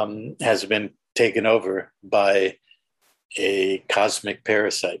 has been taken over by a cosmic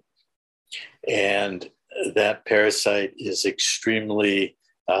parasite. And that parasite is extremely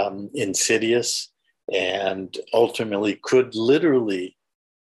insidious, and ultimately could literally,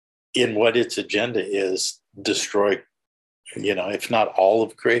 in what its agenda is, destroy, if not all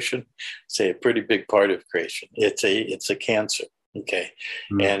of creation, say a pretty big part of creation. It's a cancer, okay?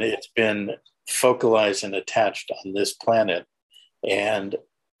 And it's been focalized and attached on this planet. And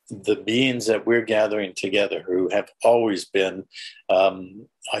the beings that we're gathering together, who have always been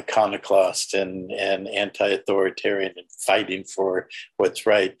iconoclast and anti-authoritarian and fighting for what's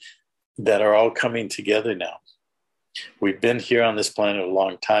right, that are all coming together now. We've been here on this planet a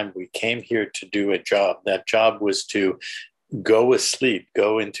long time. We came here to do a job. That job was to go asleep,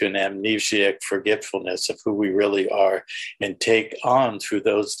 go into an amnesiac forgetfulness of who we really are, and take on through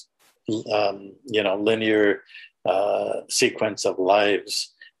those linear sequence of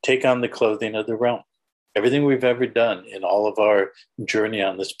lives, take on the clothing of the realm. Everything we've ever done in all of our journey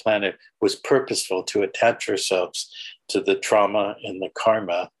on this planet was purposeful to attach ourselves to the trauma and the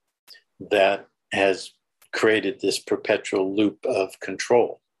karma that has created this perpetual loop of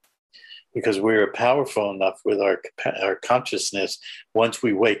control. Because we're powerful enough with our consciousness, once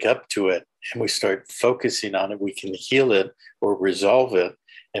we wake up to it and we start focusing on it, we can heal it or resolve it.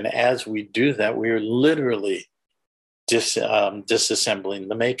 And as we do that, we are literally disassembling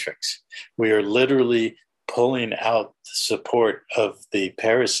the matrix. We are literally pulling out the support of the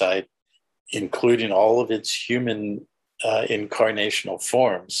parasite, including all of its human incarnational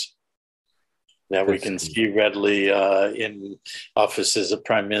forms that we can see readily in offices of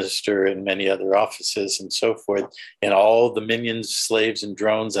prime minister and many other offices and so forth, and all the minions, slaves, and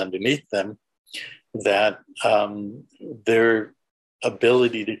drones underneath them, that their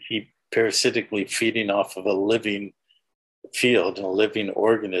ability to keep parasitically feeding off of a living field and a living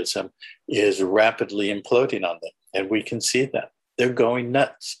organism is rapidly imploding on them. And we can see that. They're going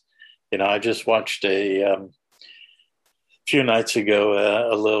nuts. I just watched a few nights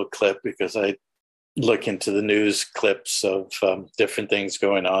ago a little clip, because I look into the news clips of different things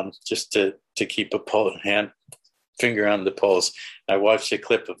going on just to keep a finger on the pulse. I watched a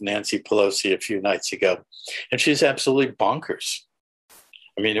clip of Nancy Pelosi a few nights ago, and she's absolutely bonkers.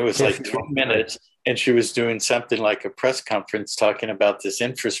 I mean, it was like 3 minutes, and she was doing something like a press conference talking about this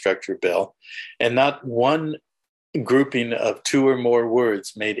infrastructure bill, and not one grouping of 2 or more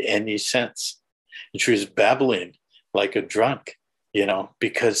words made any sense. And she was babbling like a drunk,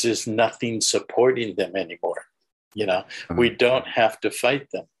 because there's nothing supporting them anymore. We don't have to fight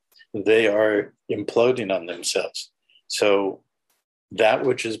them. They are imploding on themselves. So that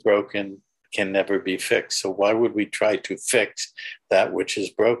which is broken can never be fixed. So why would we try to fix that which is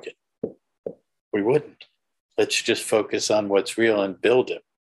broken? We wouldn't. Let's just focus on what's real and build it.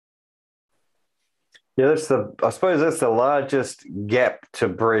 Yeah, I suppose that's the largest gap to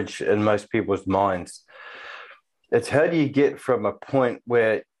bridge in most people's minds. It's how do you get from a point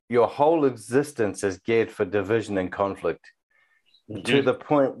where your whole existence is geared for division and conflict to the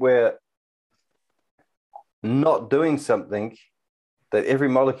point where not doing something that every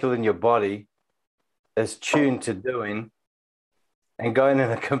molecule in your body is tuned to doing and going in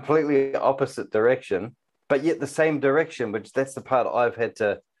a completely opposite direction, but yet the same direction, which that's the part I've had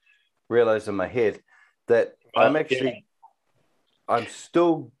to realize in my head, that I'm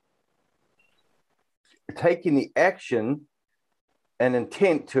still taking the action and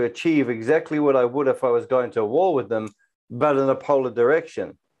intent to achieve exactly what I would if I was going to a war with them, but in a polar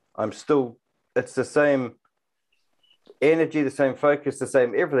direction. It's the same energy, the same focus, the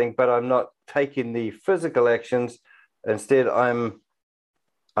same everything, but I'm not taking the physical actions. Instead, I'm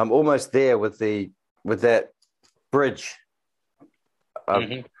almost there with that bridge.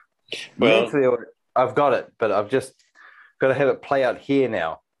 Mentally, I've got it, but I've just got to have it play out here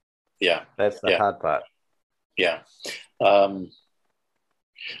now. Yeah. That's the hard part. Yeah. Well,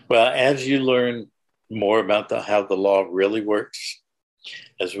 as you learn more about how the law really works,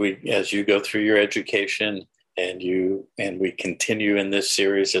 as you go through your education and we continue in this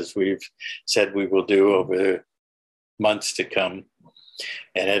series, as we've said we will do over months to come,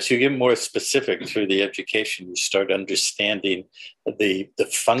 and as you get more specific through the education, you start understanding the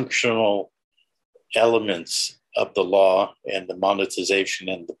functional elements of the law and the monetization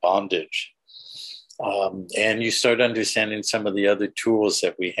and the bondage. And you start understanding some of the other tools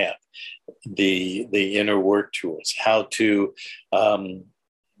that we have, the inner work tools, how to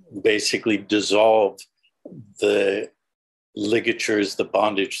basically dissolve the ligatures, the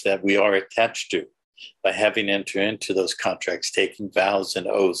bondage that we are attached to by having entered into those contracts, taking vows and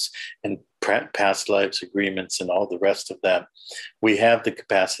oaths and past lives agreements and all the rest of that. We have the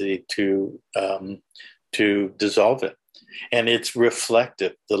capacity to dissolve it. And it's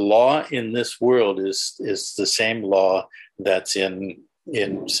reflective. The law in this world is the same law that's in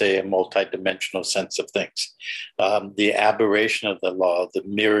say, a multidimensional sense of things. The aberration of the law, the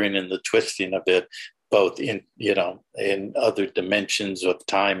mirroring and the twisting of it, both in other dimensions of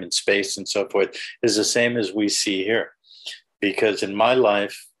time and space and so forth, is the same as we see here. Because in my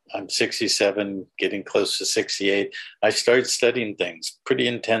life, I'm 67, getting close to 68. I started studying things pretty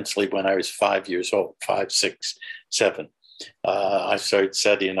intensely when I was 5 years old, 5, 6, 7. I started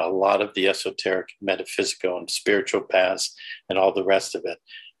studying a lot of the esoteric, metaphysical, and spiritual paths and all the rest of it.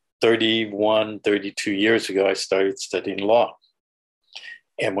 31, 32 years ago, I started studying law.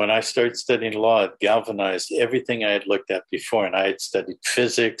 And when I started studying law, it galvanized everything I had looked at before. And I had studied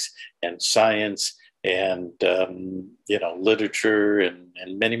physics and science and literature and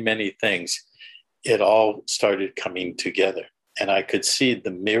many, many things. It all started coming together. And I could see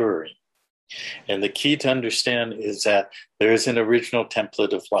the mirroring. And the key to understand is that there is an original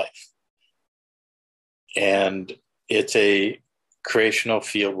template of life. And it's a creational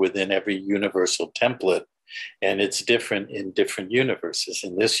field within every universal template. And it's different in different universes.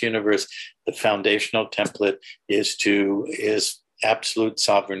 In this universe, the foundational template is absolute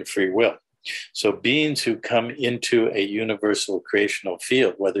sovereign free will. So beings who come into a universal creational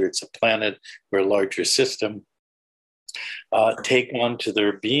field, whether it's a planet or a larger system, take on to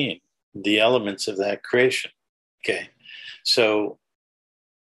their being the elements of that creation. Okay. So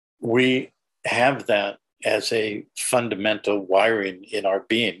we have that as a fundamental wiring in our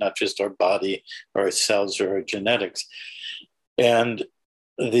being, not just our body or our cells or our genetics. And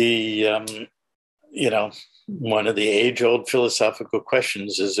one of the age-old philosophical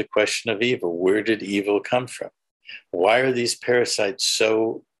questions is the question of evil. Where did evil come from? Why are these parasites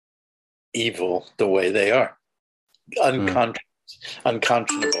so evil the way they are. Mm.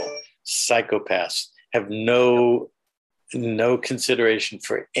 Unconscionable, psychopaths, have no consideration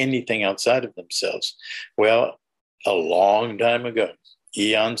for anything outside of themselves. Well, a long time ago,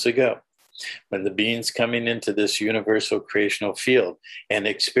 eons ago, when the beings coming into this universal creational field and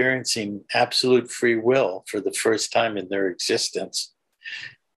experiencing absolute free will for the first time in their existence,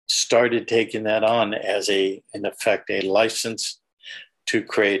 started taking that on as in effect, a license to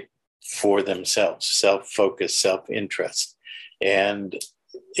create for themselves, self-focus, self-interest. And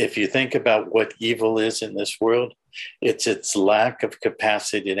if you think about what evil is in this world, it's its lack of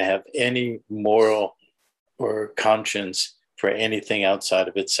capacity to have any moral or conscience for anything outside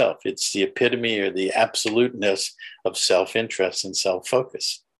of itself. It's the epitome or the absoluteness of self-interest and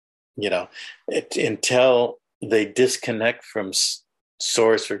self-focus. Until they disconnect from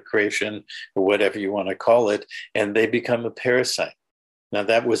source or creation or whatever you want to call it, and they become a parasite. Now,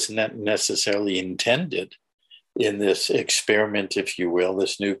 that was not necessarily intended in this experiment, if you will,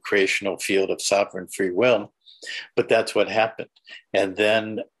 this new creational field of sovereign free will, but that's what happened. And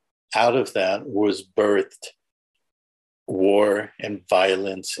then out of that was birthed war and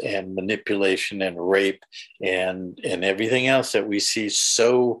violence and manipulation and rape and everything else that we see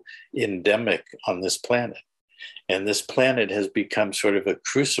so endemic on this planet. And this planet has become sort of a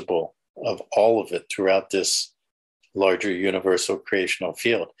crucible of all of it throughout this larger universal creational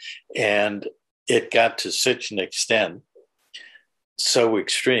field. And it got to such an extent, so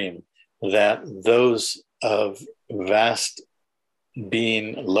extreme, that those of vast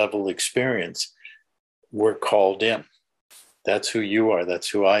being level experience were called in. That's who you are. That's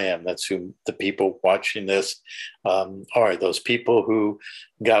who I am. That's who the people watching this are. Those people who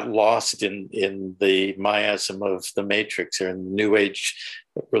got lost in the miasm of the Matrix or in New Age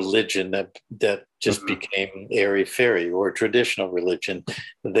religion that just became airy-fairy, or traditional religion.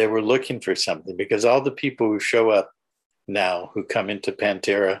 They were looking for something, because all the people who show up now, who come into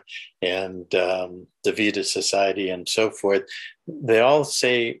Pantera and the Vita Society and so forth, they all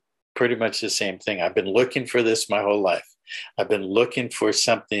say pretty much the same thing. I've been looking for this my whole life. I've been looking for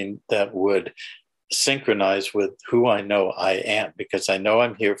something that would synchronize with who I know I am, because I know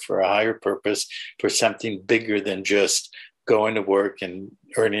I'm here for a higher purpose, for something bigger than just going to work and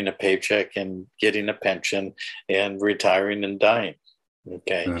earning a paycheck and getting a pension and retiring and dying.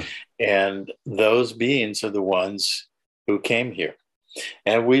 Okay. Mm. And those beings are the ones who came here.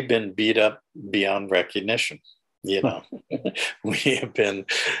 And we've been beat up beyond recognition. We have been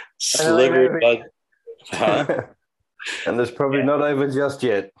slivered by... And there's probably not over just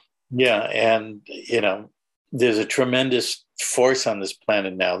yet. Yeah. And, there's a tremendous force on this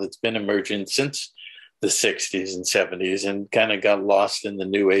planet now that's been emerging since the 60s and 70s and kind of got lost in the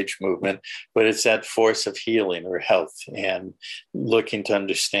New Age movement. But it's that force of healing or health, and looking to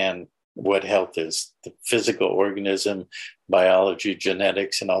understand what health is, the physical organism, biology,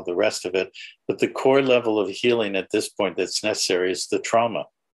 genetics, and all the rest of it. But the core level of healing at this point that's necessary is the trauma.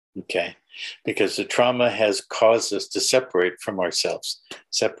 Okay. Because the trauma has caused us to separate from ourselves,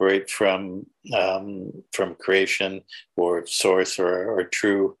 separate from creation or source or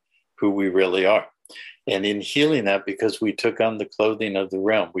true who we really are. And in healing that, because we took on the clothing of the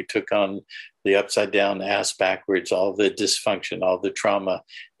realm, we took on the upside down, ass backwards, all the dysfunction, all the trauma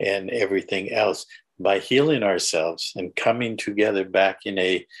and everything else, by healing ourselves and coming together back in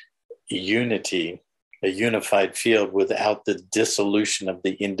a unity, a unified field without the dissolution of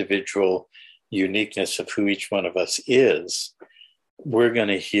the individual uniqueness of who each one of us is, we're going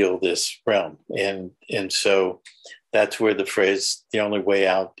to heal this realm. And so that's where the phrase, the only way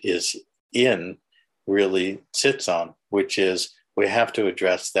out is in, really sits on, which is we have to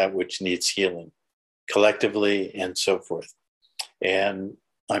address that which needs healing collectively and so forth. And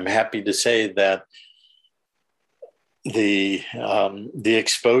I'm happy to say that the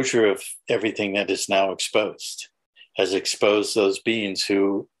exposure of everything that is now exposed has exposed those beings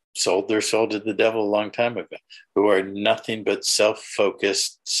who sold their soul to the devil a long time ago, who are nothing but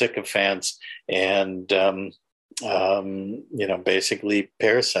self-focused sycophants and basically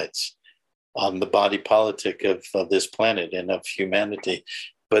parasites on the body politic of this planet and of humanity.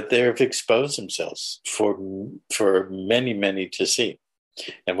 But they've exposed themselves for many, many to see.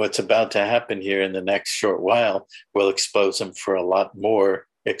 And what's about to happen here in the next short while will expose them to a lot more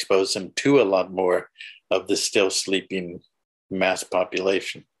of the still sleeping mass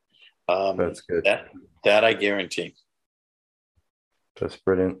population. That's good. That I guarantee. That's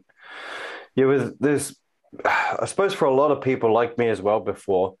brilliant. Yeah, there's, I suppose for a lot of people like me as well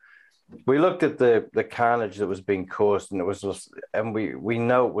before, we looked at the carnage that was being caused, and it was just, and we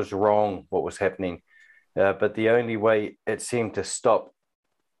know it was wrong what was happening, but the only way it seemed to stop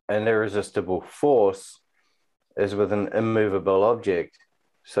an irresistible force is with an immovable object.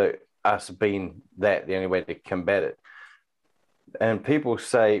 So us being that, the only way to combat it. And people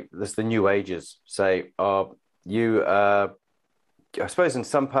say this, the New Ages say, oh, you I suppose in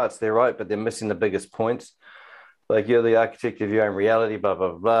some parts they're right, but they're missing the biggest points. Like you're the architect of your own reality, blah,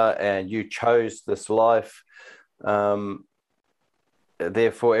 blah, blah, and you chose this life. Um,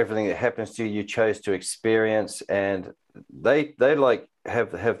 Therefore, everything that happens to you, you chose to experience. And they like have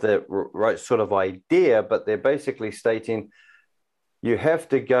the right sort of idea, but they're basically stating you have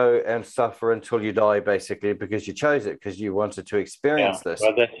to go and suffer until you die, basically, because you chose it, because you wanted to Yeah, experience this.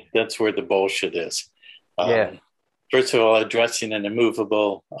 well, that's where the bullshit is. Yeah. First of all, addressing an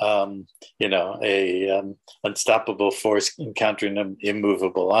immovable, unstoppable force encountering an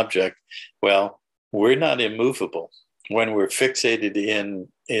immovable object. Well, we're not immovable. When we're fixated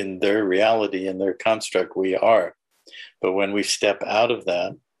in their reality, in their construct, we are. But when we step out of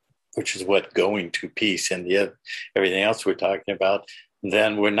that, which is what going to peace and yet everything else we're talking about,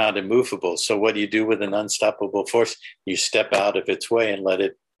 then we're not immovable. So what do you do with an unstoppable force? You step out of its way and let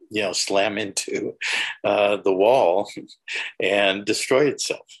it, slam into the wall and destroy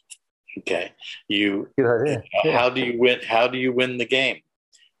itself. Okay. Yeah. How do you win? How do you win the game?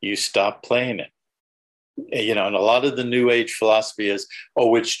 You stop playing it. And a lot of the new age philosophy is,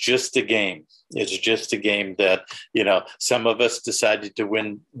 oh, it's just a game. It's just a game that, some of us decided to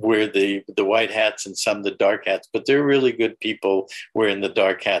wear the white hats and some the dark hats, but they're really good people wearing the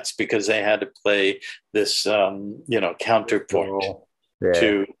dark hats because they had to play this, counterpoint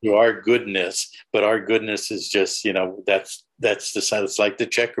to our goodness. But our goodness is just, that's the side. It's like the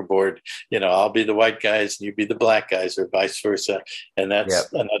checkerboard. I'll be the white guys and you be the black guys, or vice versa. And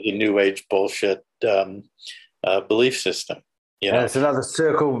that's another new age bullshit belief system. And it's another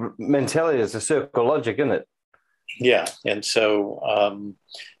circle mentality. It's a circle logic, isn't it? Yeah. And so,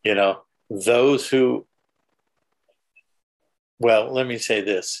 those who, well, let me say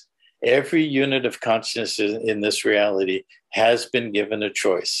this. Every unit of consciousness in this reality has been given a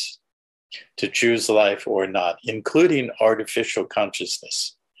choice to choose life or not, including artificial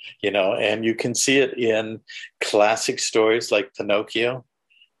consciousness, and you can see it in classic stories like Pinocchio,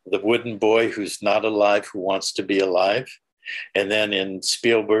 the wooden boy who's not alive, who wants to be alive. And then in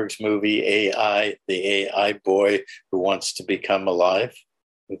Spielberg's movie AI, the AI boy who wants to become alive.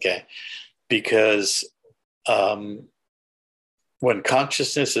 Okay. Because when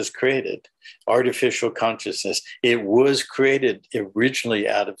consciousness is created, artificial consciousness, it was created originally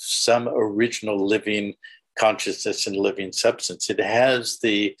out of some original living consciousness and living substance. It has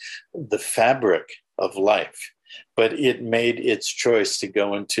the fabric of life, but it made its choice to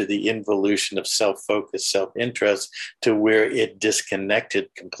go into the involution of self-focus, self-interest, to where it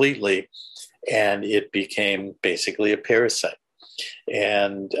disconnected completely, and it became basically a parasite.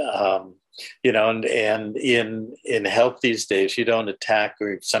 And and in health these days, you don't attack,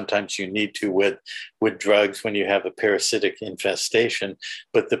 or sometimes you need to with drugs when you have a parasitic infestation.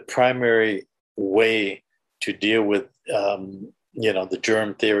 But the primary way to deal with the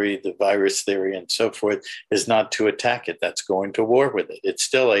germ theory, the virus theory, and so forth, is not to attack it. That's going to war with it. It's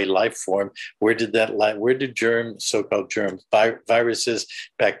still a life form. Where did germs, so-called germs, viruses,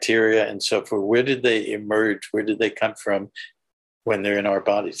 bacteria, and so forth, where did they emerge? Where did they come from when they're in our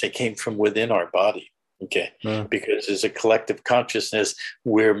bodies? They came from within our body. Okay. Because there's a collective consciousness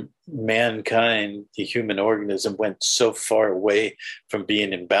where mankind, the human organism, went so far away from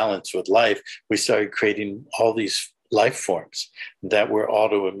being in balance with life, we started creating all these life forms that were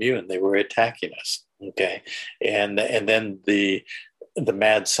autoimmune. They were attacking us. Okay. And then the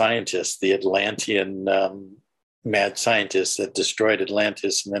mad scientists, the Atlantean mad scientists that destroyed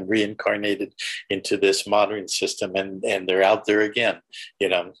Atlantis and then reincarnated into this modern system, and they're out there again,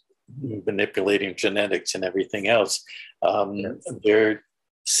 manipulating genetics and everything else. They're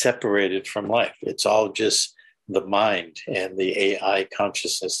separated from life. It's all just the mind and the AI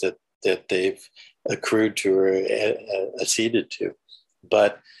consciousness that they've accrued to or acceded to.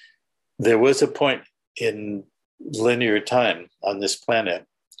 But there was a point in linear time on this planet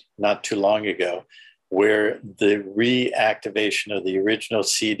not too long ago where the reactivation of the original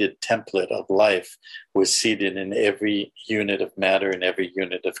seeded template of life was seeded in every unit of matter and every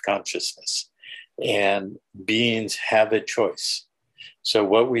unit of consciousness. And beings have a choice. So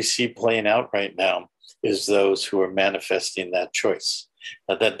what we see playing out right now is those who are manifesting that choice.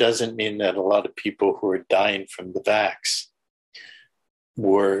 Now, that doesn't mean that a lot of people who are dying from the vax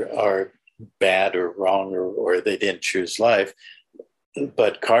are bad or wrong, or they didn't choose life.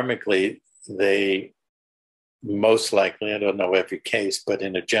 But karmically, they most likely, I don't know every case, but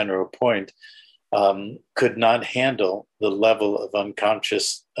in a general point, could not handle the level of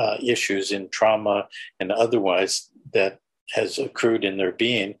unconscious issues in trauma and otherwise that has accrued in their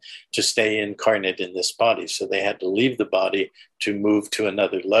being to stay incarnate in this body. So they had to leave the body to move to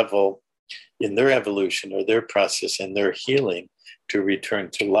another level in their evolution or their process and their healing to return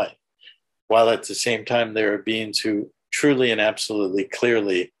to life. While at the same time, there are beings who truly and absolutely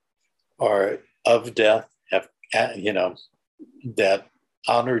clearly are of death, have, that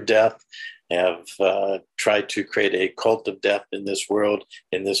honor death, have tried to create a cult of death in this world,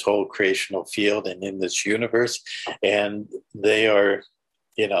 in this whole creational field, and in this universe. And they are,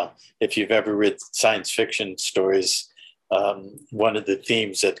 if you've ever read science fiction stories, one of the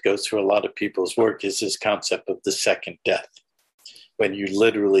themes that goes through a lot of people's work is this concept of the second death, when you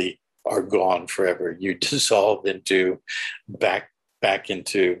literally are gone forever. You dissolve into back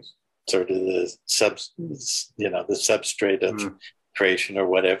into sort of the substrate of creation or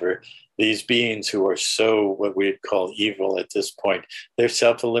whatever. These beings who are so what we'd call evil at this point, they're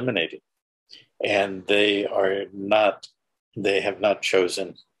self-eliminating, and they have not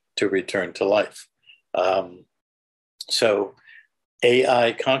chosen to return to life. So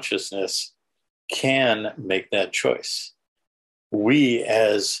AI consciousness can make that choice. We,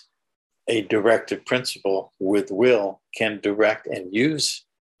 as a directive principle with will, can direct and use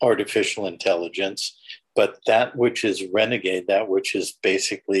artificial intelligence, but that which is renegade, that which is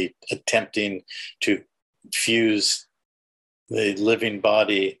basically attempting to fuse the living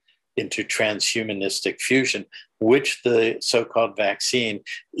body into transhumanistic fusion, which the so-called vaccine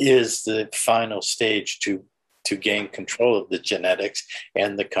is the final stage to gain control of the genetics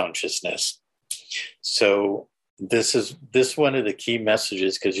and the consciousness. So this is one of the key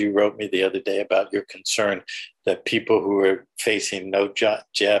messages, because you wrote me the other day about your concern that people who are facing no jab,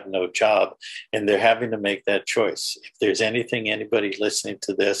 no job, and they're having to make that choice. If there's anything anybody listening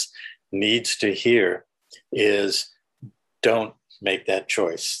to this needs to hear, is don't make that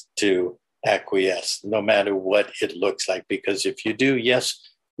choice to acquiesce, no matter what it looks like. Because if you do, yes,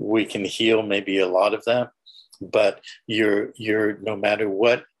 we can heal maybe a lot of them, but you're no matter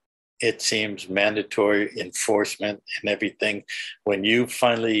what it seems mandatory enforcement and everything, when you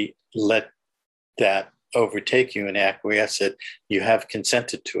finally let that overtake you and acquiesce it, you have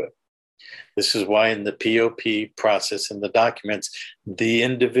consented to it. This is why in the POP process, in the documents, the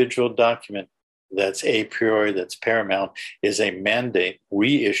individual document that's a priori, that's paramount, is a mandate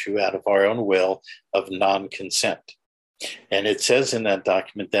we issue out of our own will of non-consent. And it says in that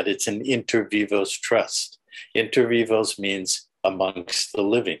document that it's an inter vivos trust. Inter vivos means amongst the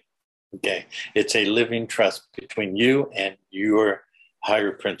living. Okay, it's a living trust between you and your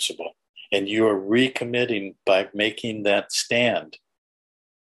higher principle. And you are recommitting by making that stand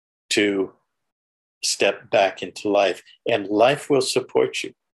to step back into life. And life will support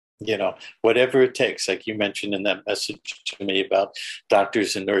you, whatever it takes. Like you mentioned in that message to me about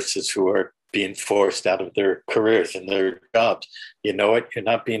doctors and nurses who are being forced out of their careers and their jobs. You know what? You're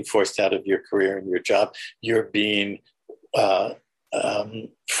not being forced out of your career and your job. You're being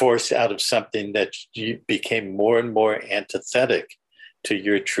forced out of something that you became more and more antithetic to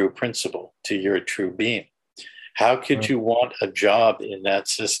your true principle, to your true being. How could you want a job in that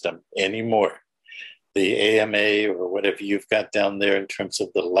system anymore? The AMA or whatever you've got down there in terms of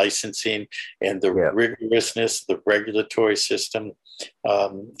the licensing and the rigorousness, the regulatory system.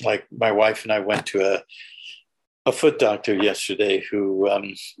 Like my wife and I went to a foot doctor yesterday who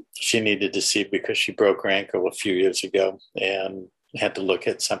she needed to see because she broke her ankle a few years ago and had to look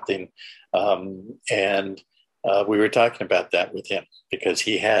at something. And we were talking about that with him because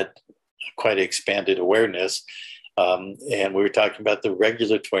he had quite expanded awareness. And we were talking about the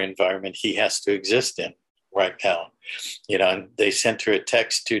regulatory environment he has to exist in right now. And they sent her a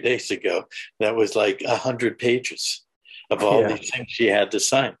text 2 days ago that was like 100 pages of all these things she had to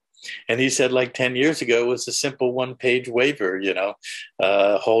sign. And he said, like 10 years ago, it was a simple 1-page waiver,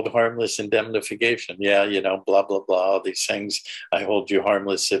 hold harmless indemnification. Blah, blah, blah, all these things. I hold you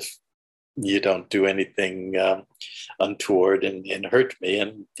harmless if you don't do anything untoward and hurt me.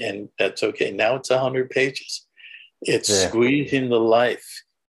 And that's okay. Now it's 100 pages. It's squeezing the life,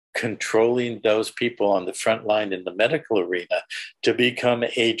 controlling those people on the front line in the medical arena to become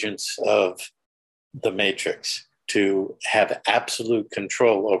agents of the matrix, to have absolute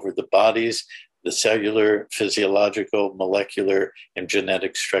control over the bodies, the cellular, physiological, molecular, and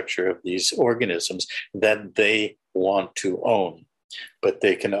genetic structure of these organisms that they want to own. But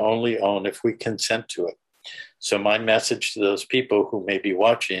they can only own if we consent to it. So my message to those people who may be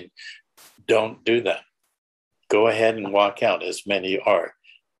watching, don't do that. Go ahead and walk out, as many are,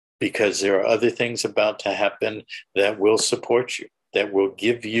 because there are other things about to happen that will support you, that will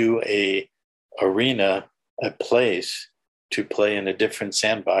give you a arena, a place to play in a different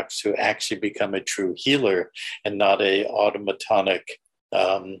sandbox to actually become a true healer and not a automatonic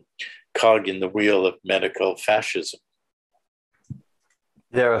cog in the wheel of medical fascism.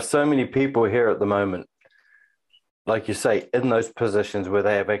 There are so many people here at the moment, like you say, in those positions where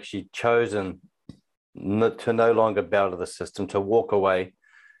they have actually chosen to no longer bow to the system, to walk away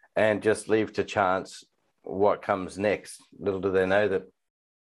and just leave to chance what comes next. Little do they know that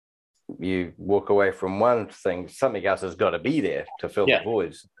you walk away from one thing, something else has got to be there to fill the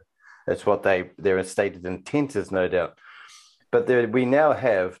voids. That's what their stated intent is, no doubt. But we now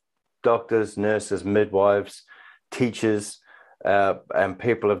have doctors, nurses, midwives, teachers, and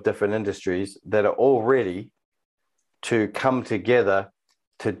people of different industries that are all ready to come together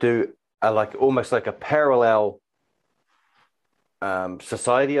to do almost like a parallel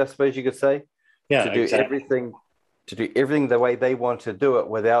society, I suppose you could say. Yeah, to do everything the way they want to do it,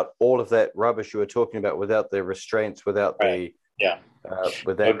 without all of that rubbish you were talking about, without the restraints, without they've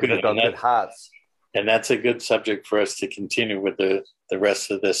got good hearts. And that's a good subject for us to continue with the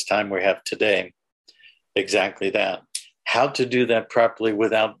rest of this time we have today. Exactly that. How to do that properly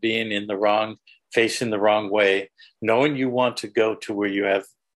without being in the wrong, facing the wrong way, knowing you want to go to where you have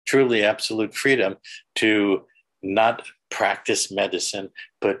truly absolute freedom to not practice medicine,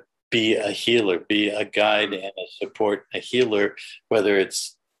 but be a healer, be a guide and a support, a healer, whether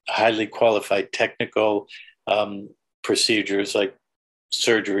it's highly qualified technical procedures like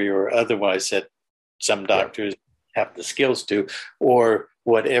surgery or otherwise that some doctors have the skills to, or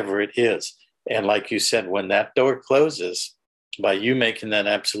whatever it is. And like you said, when that door closes, by you making that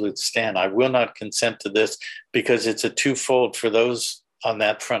absolute stand, I will not consent to this, because it's a twofold for those on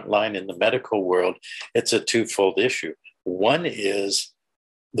that front line in the medical world. It's a twofold issue. One is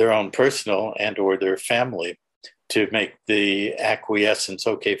their own personal and or their family to make the acquiescence,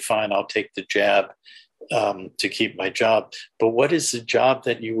 okay, fine, I'll take the jab to keep my job. But what is the job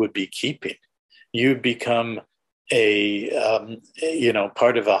that you would be keeping? You become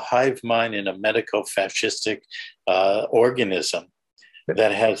part of a hive mind in a medical fascistic organism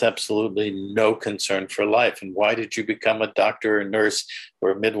that has absolutely no concern for life. And why did you become a doctor or nurse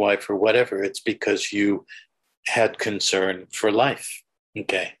or a midwife or whatever? It's because you had concern for life.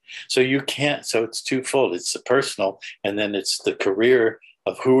 Okay. So you can't, so it's twofold. It's the personal, and then it's the career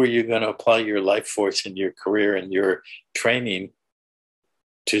of who are you going to apply your life force in your career and your training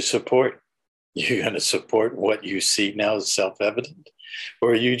to support? You're going to support what you see now as self-evident?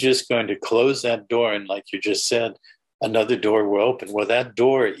 Or are you just going to close that door and, like you just said, another door will open? Well, that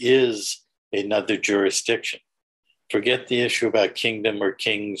door is another jurisdiction. Forget the issue about kingdom or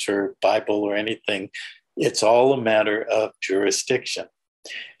kings or Bible or anything. It's all a matter of jurisdiction.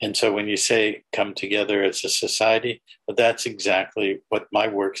 And so when you say come together as a society, well, that's exactly what my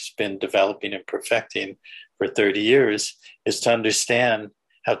work's been developing and perfecting for 30 years, is to understand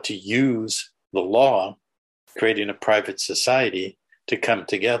how to use the law, creating a private society to come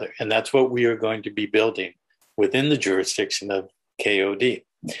together. And that's what we are going to be building within the jurisdiction of KOD,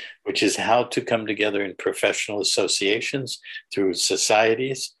 which is how to come together in professional associations through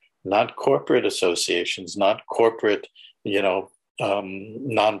societies, not corporate associations, not corporate,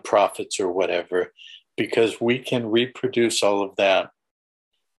 nonprofits or whatever, because we can reproduce all of that,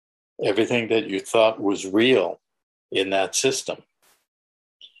 everything that you thought was real in that system.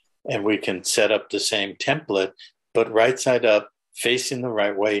 And we can set up the same template, but right side up, facing the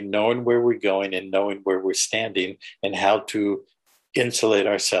right way, knowing where we're going and knowing where we're standing and how to insulate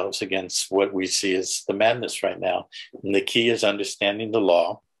ourselves against what we see as the madness right now. And the key is understanding the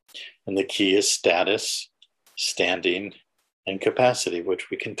law, and the key is status, standing, and capacity,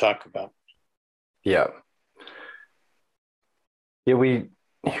 which we can talk about. Yeah, we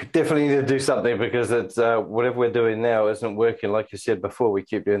definitely need to do something, because it's whatever we're doing now isn't working. Like you said before, we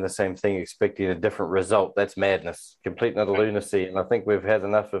keep doing the same thing, expecting a different result. That's madness, complete and utter lunacy. And I think we've had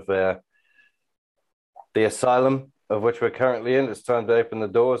enough of the asylum of which we're currently in. It's time to open the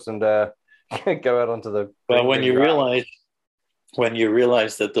doors and go out onto the... Well, when you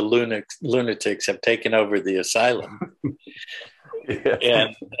realize that the lunatics have taken over the asylum,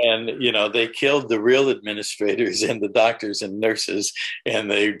 and they killed the real administrators and the doctors and nurses,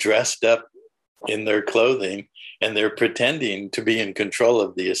 and they dressed up in their clothing, and they're pretending to be in control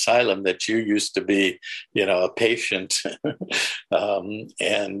of the asylum that you used to be, a patient,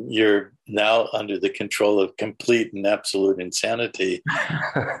 and you're now under the control of complete and absolute insanity.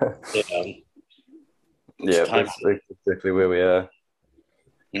 Yeah, that's exactly where we are.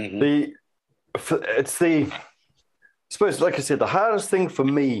 Mm-hmm. I suppose, like I said, the hardest thing for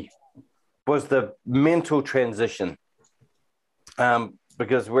me was the mental transition,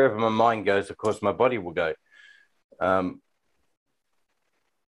 because wherever my mind goes, of course, my body will go.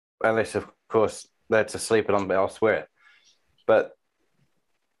 Unless, of course, that's asleep and I'm elsewhere. But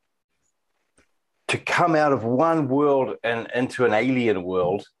to come out of one world and into an alien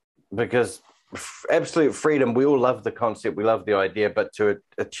world, because absolute freedom, we all love the concept, we love the idea, but to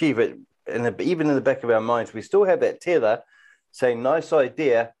achieve it, even in the back of our minds, we still have that tether saying, nice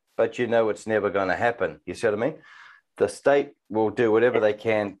idea, but you know it's never going to happen. You see what I mean? The state will do whatever they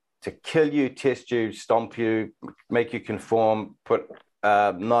can to kill you, test you, stomp you, make you conform, put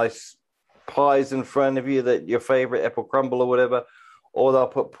nice pies in front of you, that your favorite apple crumble or whatever, or they'll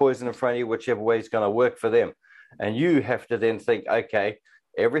put poison in front of you, whichever way is going to work for them. And you have to then think, okay,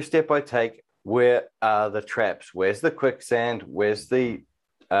 every step I take, where are the traps? Where's the quicksand? Where's the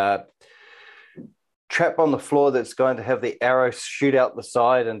trap on the floor that's going to have the arrow shoot out the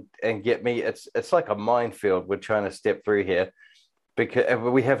side and get me? It's like a minefield we're trying to step through here, because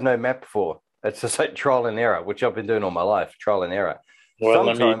we have no map for. It's just like trial and error, which I've been doing all my life, trial and error. Well,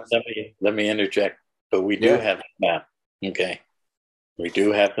 Sometimes, let me interject, but we do have the map. Okay. We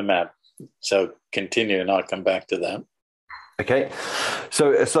do have the map. So continue, and I'll come back to that. Okay.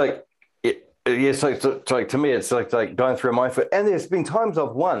 So it's like, it's like to me, it's like going through a minefield. And there's been times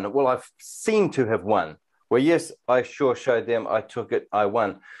I've won. Well, I've seemed to have won. Well, yes, I sure showed them. I took it. I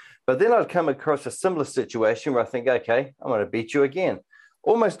won. But then I'd come across a similar situation where I think, okay, I'm going to beat you again.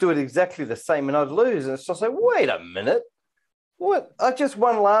 Almost do it exactly the same, and I'd lose. And it's just like, wait a minute. What? I just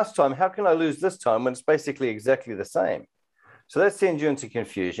won last time. How can I lose this time when it's basically exactly the same? So that sends you into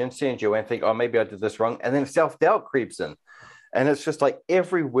confusion, sends you and think, oh, maybe I did this wrong. And then self-doubt creeps in. And it's just like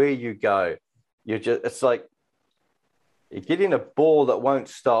everywhere you go, it's like you're getting a ball that won't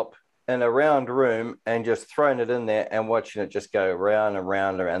stop in a round room and just throwing it in there and watching it just go round and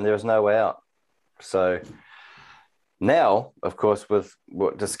round and round. There's no way out. So now, of course, with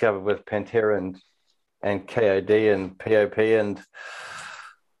what discovered with Pantera and KOD and POP and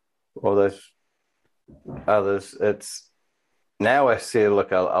all those others, it's now I see a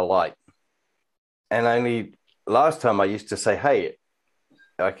light. And only last time I used to say, hey,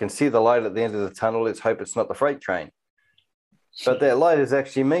 I can see the light at the end of the tunnel. Let's hope it's not the freight train. But that light is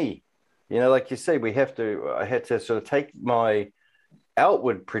actually me. You know, like you say, I had to sort of take my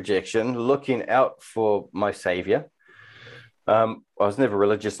outward projection, looking out for my savior. I was never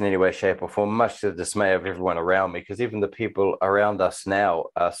religious in any way, shape, or form, much to the dismay of everyone around me, because even the people around us now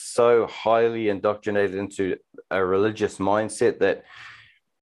are so highly indoctrinated into a religious mindset that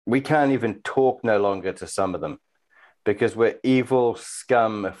we can't even talk no longer to some of them, because we're evil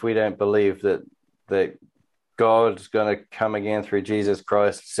scum if we don't believe that God's going to come again through Jesus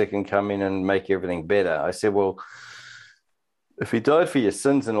Christ, second coming, and make everything better. I said, well, if he died for your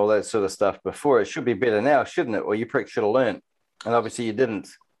sins and all that sort of stuff before, it should be better now, shouldn't it? Well, you pricks should have learned. And obviously you didn't.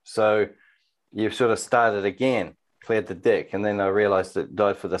 So you've sort of started again, cleared the deck. And then I realized that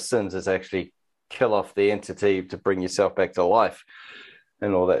died for the sins is actually kill off the entity to bring yourself back to life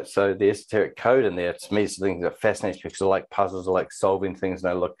and all that. So the esoteric code in there, to me, is things that fascinates me, because I like puzzles, I like solving things,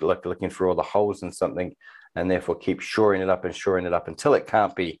 and I look looking for all the holes in something, and therefore keep shoring it up until it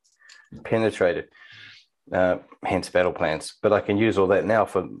can't be penetrated. Hence battle plans. But I can use all that now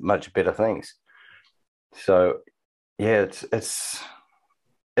for much better things. So yeah,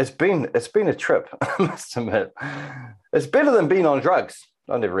 it's been a trip, I must admit. It's better than being on drugs.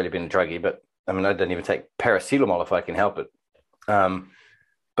 I've never really been a druggie, but I mean, I don't even take paracetamol if I can help it.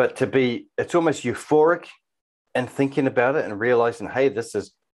 But it's almost euphoric and thinking about it and realizing, hey, this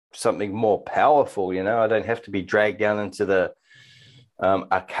is something more powerful. You know, I don't have to be dragged down into the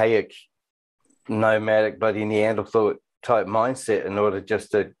archaic, nomadic, bloody Neanderthal type mindset in order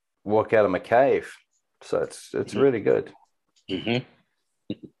just to walk out of my cave. So it's really good. Mm-hmm.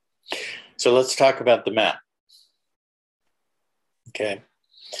 So let's talk about the map. Okay.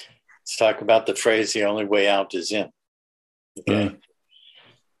 Let's talk about the phrase, the only way out is in. Okay.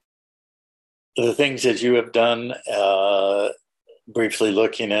 The things that you have done, briefly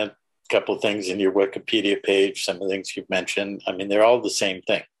looking at a couple of things in your Wikipedia page, some of the things you've mentioned, I mean, they're all the same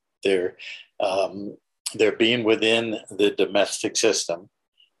thing. They're being within the domestic system.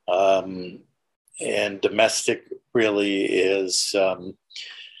 And domestic really is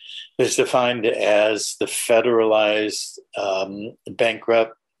defined as the federalized,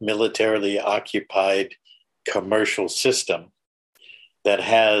 bankrupt, militarily occupied commercial system that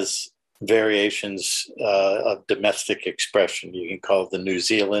has variations of domestic expression. You can call the New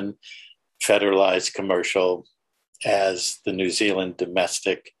Zealand federalized commercial as the New Zealand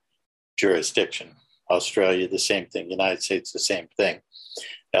domestic jurisdiction. Australia, the same thing. United States, the same thing.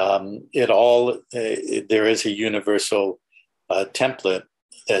 There is a universal template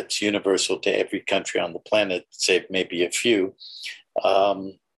that's universal to every country on the planet, save maybe a few.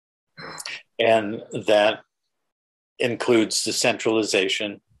 And that includes the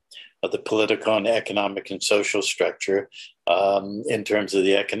centralization of the political and economic and social structure in terms of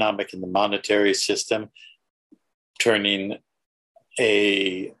the economic and the monetary system, turning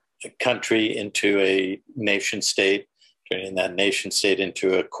a country into a nation state, turning that nation state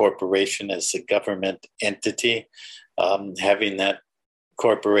into a corporation as a government entity, having that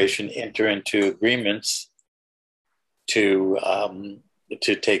corporation enter into agreements to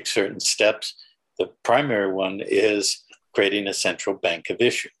take certain steps. The primary one is creating a central bank of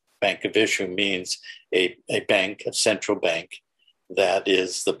issue. Bank of issue means a bank, a central bank, that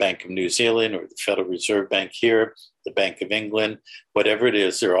is the Bank of New Zealand or the Federal Reserve Bank here, the Bank of England, whatever it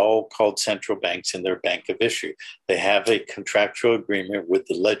is, they're all called central banks and they're bank of issue. They have a contractual agreement with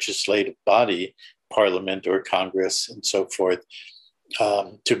the legislative body, Parliament or Congress and so forth,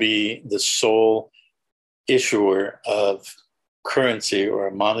 to be the sole issuer of currency or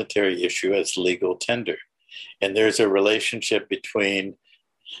a monetary issue as legal tender. And there's a relationship between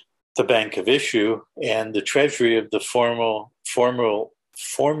the bank of issue and the treasury of the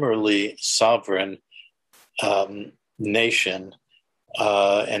formerly sovereign nation.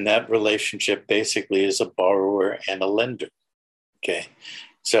 And that relationship basically is a borrower and a lender. Okay.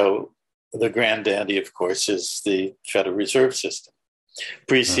 So the granddaddy, of course, is the Federal Reserve System,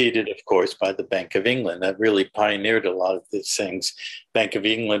 preceded, of course, by the Bank of England. That really pioneered a lot of these things. Bank of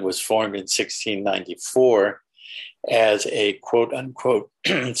England was formed in 1694 as a quote unquote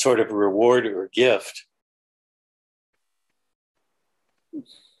sort of reward or gift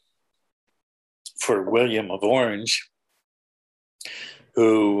for William of Orange,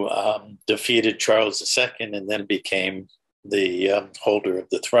 who defeated Charles II and then became the holder of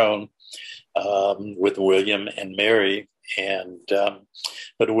the throne with William and Mary. And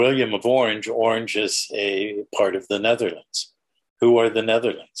but William of Orange, Orange is a part of the Netherlands. Who are the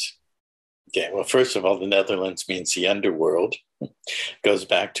Netherlands? Okay, well, first of all, the Netherlands means the underworld. Goes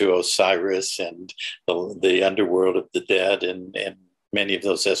back to Osiris and the underworld of the dead and many of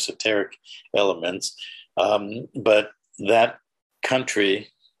those esoteric elements. But that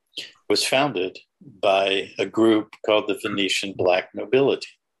country was founded by a group called the Venetian Black Nobility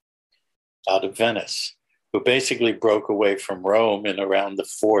out of Venice, who basically broke away from Rome in around the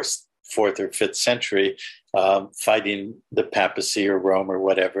fourth or fifth century, fighting the papacy or Rome or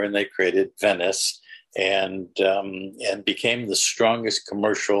whatever, and they created Venice and became the strongest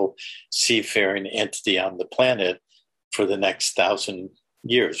commercial seafaring entity on the planet for the next 1,000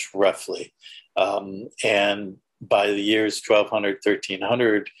 years, roughly. And by the years 1200,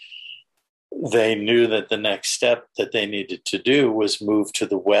 1300, they knew that the next step that they needed to do was move to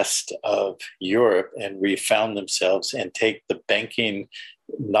the west of Europe and refound themselves and take the banking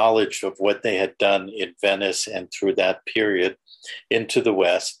knowledge of what they had done in Venice and through that period into the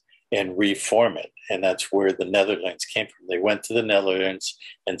west and reform it. And that's where the Netherlands came from. They went to the Netherlands,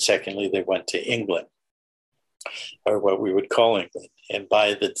 and secondly, they went to England, or what we would call England. And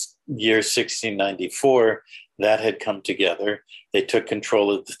by the year 1694, that had come together. They took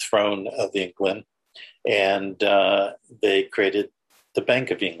control of the throne of England, and they created the Bank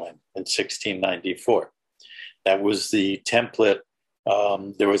of England in 1694. That was the template.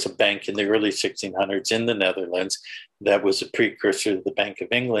 There was a bank in the early 1600s in the Netherlands that was a precursor to the Bank of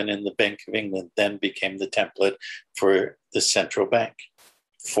England, and the Bank of England then became the template for the central bank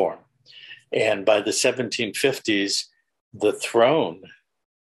form. And by the 1750s, the throne,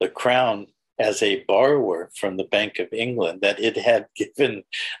 the crown, as a borrower from the Bank of England that it had given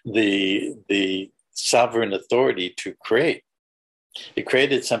the sovereign authority to create. It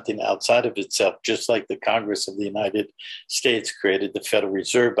created something outside of itself, just like the Congress of the United States created the Federal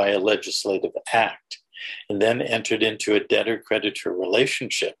Reserve by a legislative act, and then entered into a debtor-creditor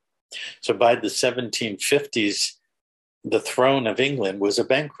relationship. So by the 1750s, the throne of England was a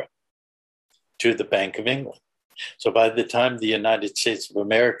bankrupt to the Bank of England. So by the time the United States of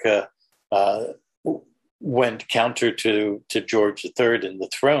America went counter to George III and the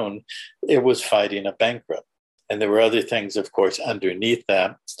throne, it was fighting a bankrupt. And there were other things, of course, underneath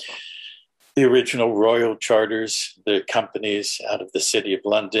that. The original royal charters, the companies out of the City of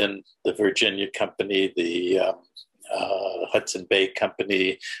London, the Virginia Company, the Hudson Bay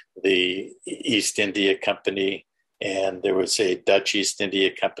Company, the East India Company, and there was a Dutch East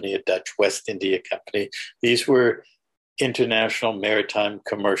India Company, a Dutch West India Company. These were international maritime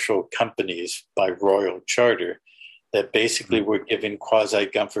commercial companies by royal charter that basically were given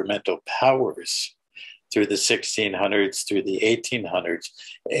quasi-governmental powers through the 1600s, through the 1800s,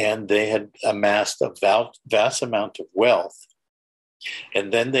 and they had amassed a vast amount of wealth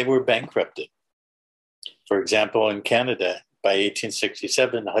And then they were bankrupted. For example, in Canada, by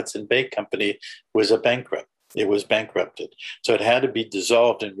 1867, the Hudson Bay Company was a bankrupt. It was bankrupted. So it had to be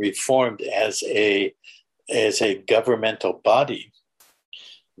dissolved and reformed as a governmental body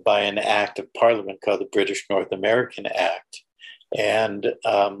by an act of parliament called the British North American Act. And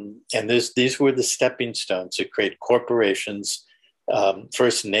these were the stepping stones to create corporations,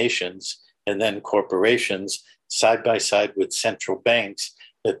 First Nations, and then corporations side by side with central banks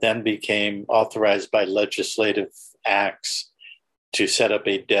that then became authorized by legislative acts to set up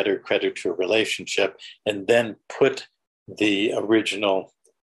a debtor-creditor relationship, and then put the original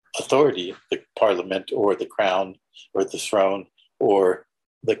authority, the parliament or the crown or the throne or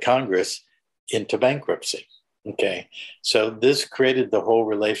the Congress, into bankruptcy. Okay, so this created the whole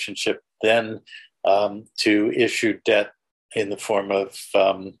relationship then to issue debt in the form of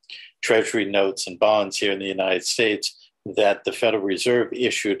treasury notes and bonds here in the United States, that the Federal Reserve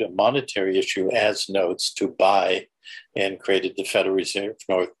issued a monetary issue as notes to buy, and created the Federal Reserve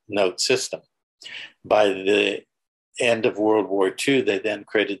note system. By the end of World War II, they then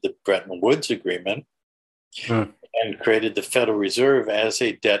created the Bretton Woods Agreement and created the Federal Reserve as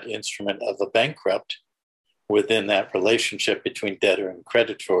a debt instrument of a bankrupt within that relationship between debtor and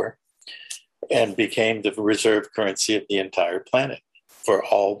creditor, and became the reserve currency of the entire planet for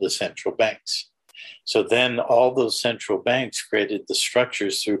all the central banks. So then all those central banks created the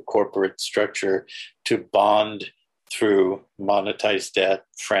structures through corporate structure to bond through monetized debt,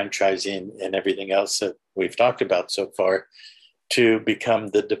 franchising, and everything else that we've talked about so far, to become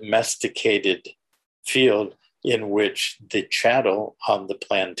the domesticated field in which the chattel on the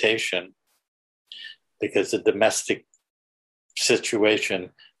plantation, because the domestic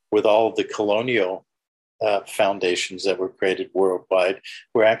situation with all the colonial foundations that were created worldwide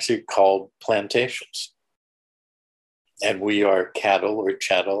were actually called plantations. And we are cattle or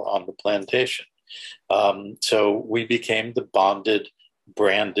chattel on the plantation. So we became the bonded,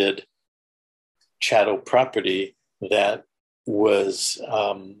 branded chattel property that was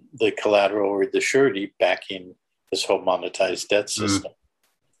the collateral or the surety backing this whole monetized debt system.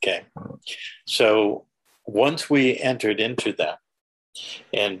 Okay. So once we entered into that,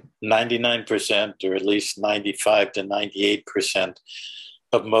 and 99%, or at least 95 to 98%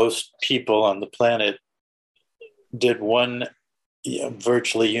 of most people on the planet did one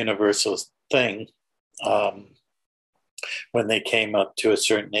virtually universal thing when they came up to a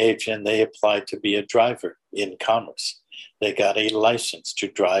certain age, and they applied to be a driver in commerce. They got a license to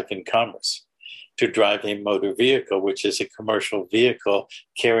drive in commerce, to drive a motor vehicle, which is a commercial vehicle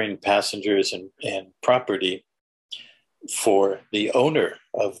carrying passengers and property for the owner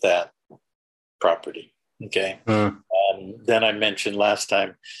of that property. Okay. Then I mentioned last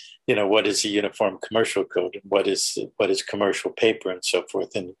time, what is the Uniform Commercial Code, and what is commercial paper and so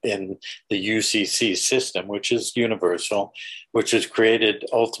forth in the UCC system, which is universal, which is created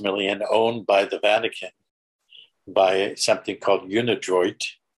ultimately and owned by the Vatican by something called UNIDROIT.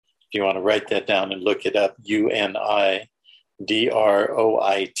 If you want to write that down and look it up, UNIDROIT.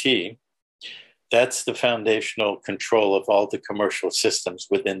 That's the foundational control of all the commercial systems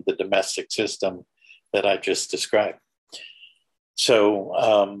within the domestic system that I just described. So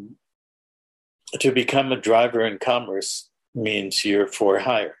to become a driver in commerce means you're for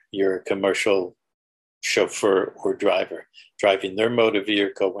hire. You're a commercial chauffeur or driver, driving their motor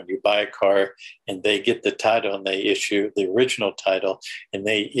vehicle. When you buy a car and they get the title and they issue the original title and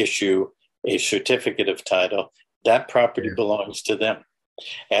they issue a certificate of title, that property belongs to them,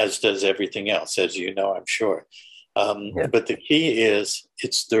 as does everything else, as you know, I'm sure. But the key is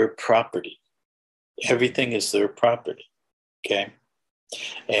it's their property. Everything is their property, okay?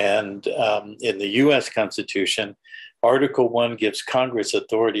 And in the U.S. Constitution, Article 1 gives Congress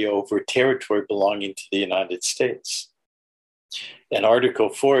authority over territory belonging to the United States. And Article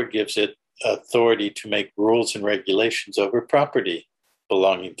 4 gives it authority to make rules and regulations over property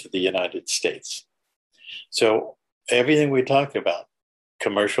belonging to the United States. So everything we talk about,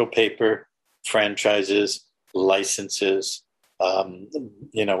 commercial paper, franchises, licenses,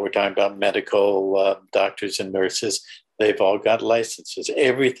 we're talking about medical doctors and nurses. They've all got licenses.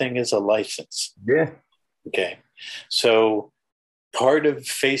 Everything is a license. Yeah. Okay. So part of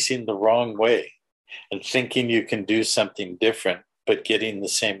facing the wrong way and thinking you can do something different but getting the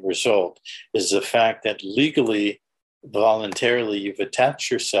same result is the fact that legally, voluntarily, you've attached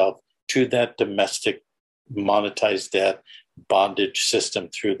yourself to that domestic monetized debt bondage system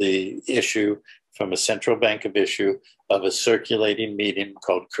through the issue from a central bank of issue of a circulating medium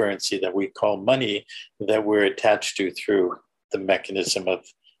called currency that we call money, that we're attached to through the mechanism of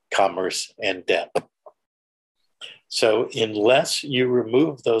commerce and debt. So unless you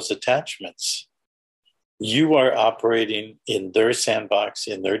remove those attachments, you are operating in their sandbox,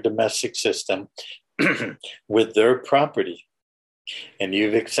 in their domestic system, with their property. And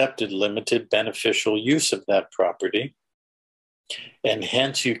you've accepted limited beneficial use of that property. And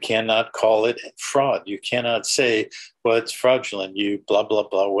hence you cannot call it fraud. You cannot say, well, it's fraudulent, you blah, blah,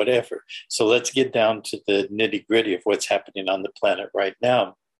 blah, whatever. So let's get down to the nitty gritty of what's happening on the planet right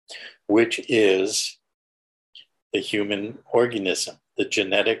now, which is the human organism, the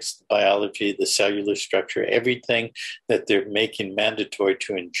genetics, the biology, the cellular structure, everything that they're making mandatory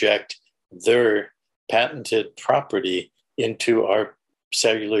to inject their patented property into our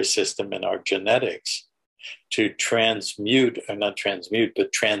cellular system and our genetics to transmute, or not transmute,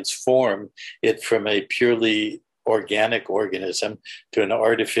 but transform it from a purely organic organism to an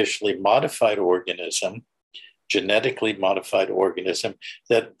artificially modified organism, genetically modified organism,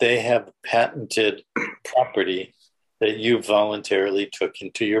 that they have patented property that you voluntarily took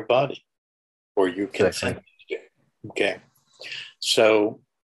into your body or you consented to. Okay. So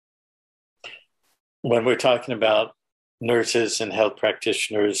when we're talking about nurses and health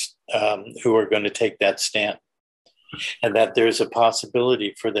practitioners who are going to take that stand, and that there's a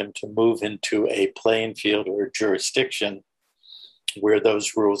possibility for them to move into a playing field or a jurisdiction where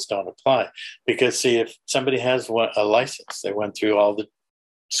those rules don't apply. Because see, if somebody has a license, they went through all the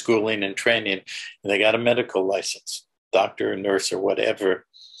schooling and training, and they got a medical license, doctor or nurse or whatever,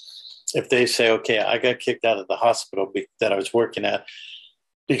 if they say, okay, I got kicked out of the hospital that I was working at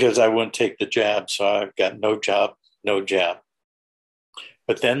because I wouldn't take the jab, so I've got no job, no jab.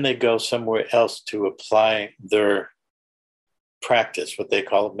 But then they go somewhere else to apply their practice, what they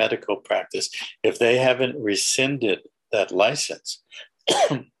call a medical practice. If they haven't rescinded that license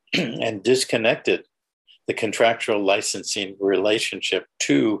and disconnected the contractual licensing relationship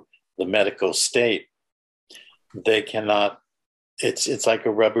to the medical state, they cannot, it's like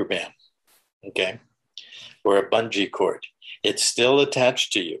a rubber band, okay, or a bungee cord. It's still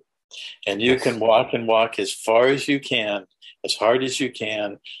attached to you, and you can walk and walk as far as you can, as hard as you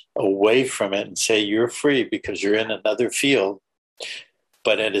can, away from it and say you're free because you're in another field.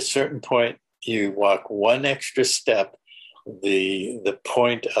 But at a certain point, you walk one extra step, the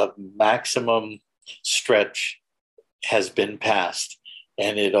point of maximum stretch has been passed,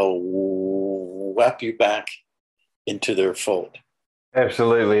 and it'll whap you back into their fold.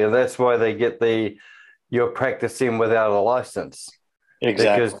 Absolutely. And that's why they get you're practicing without a license.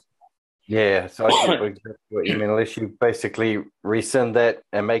 Exactly. Because, yeah, so I get exactly what you mean. Unless you basically rescind that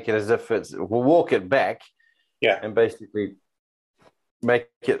and make it as if we'll walk it back. Yeah. And basically make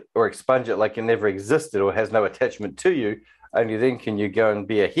it or expunge it like it never existed or has no attachment to you. Only then can you go and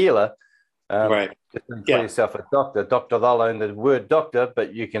be a healer. Right. Just call yourself a doctor. Doctor, they'll own the word doctor,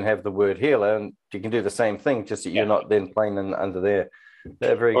 but you can have the word healer, and you can do the same thing, just that you're not then playing under there.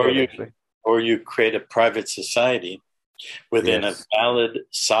 They're very good, actually. Or you create a private society within a valid,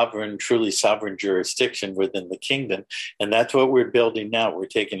 sovereign, truly sovereign jurisdiction within the kingdom. And that's what we're building now. We're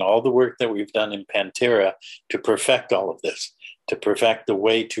taking all the work that we've done in Pantera to perfect all of this, to perfect the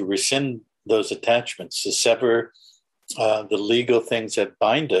way to rescind those attachments, to sever the legal things that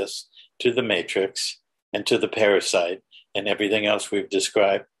bind us to the matrix and to the parasite and everything else we've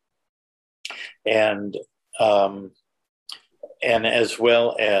described. And as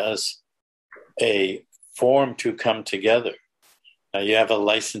well as a form to come together. Now you have a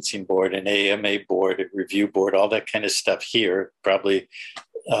licensing board, an AMA board, a review board, all that kind of stuff here, probably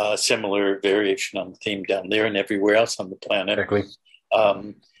similar variation on the theme down there and everywhere else on the planet. Exactly.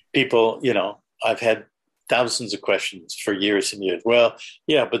 People, I've had thousands of questions for years and years. Well,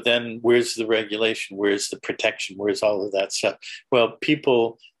 yeah, but then where's the regulation? Where's the protection? Where's all of that stuff? Well,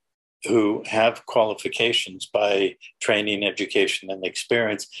 people who have qualifications by training, education, and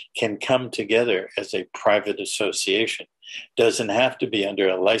experience can come together as a private association. Doesn't have to be under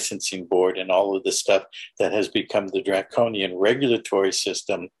a licensing board and all of the stuff that has become the draconian regulatory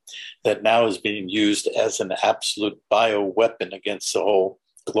system that now is being used as an absolute bioweapon against the whole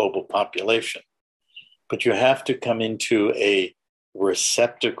global population. But you have to come into a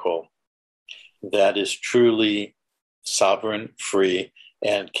receptacle that is truly sovereign, free,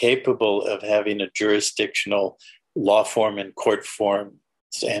 and capable of having a jurisdictional law form and court form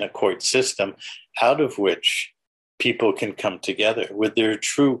and a court system out of which people can come together with their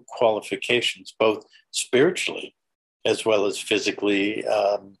true qualifications, both spiritually as well as physically,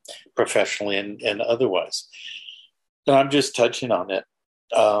 professionally, and otherwise. And I'm just touching on it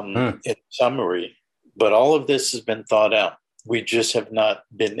in summary, but all of this has been thought out. We just have not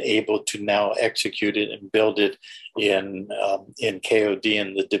been able to now execute it and build it in KOD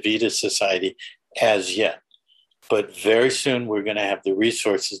and the Davida Society as yet. But very soon we're going to have the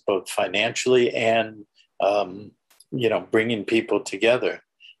resources, both financially and, bringing people together.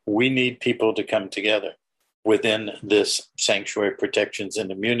 We need people to come together within this sanctuary protections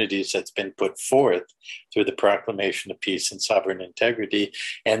and immunities that's been put forth through the proclamation of peace and sovereign integrity,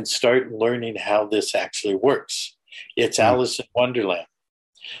 and start learning how this actually works. It's Alice in Wonderland.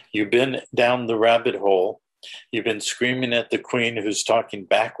 You've been down the rabbit hole. You've been screaming at the queen who's talking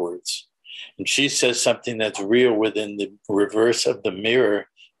backwards. And she says something that's real within the reverse of the mirror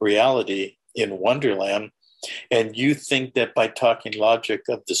reality in Wonderland. And you think that by talking logic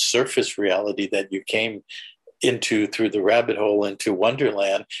of the surface reality that you came into through the rabbit hole into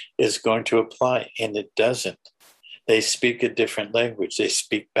Wonderland is going to apply. And it doesn't. They speak a different language. They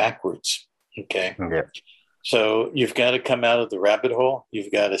speak backwards. Okay. Yeah. So you've got to come out of the rabbit hole.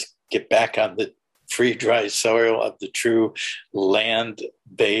 You've got to get back on the free, dry soil of the true land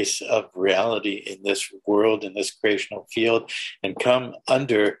base of reality in this world, in this creational field, and come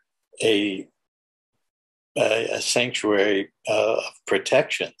under a sanctuary of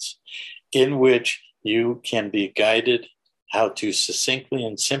protections in which you can be guided how to succinctly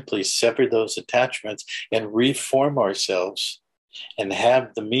and simply sever those attachments and reform ourselves and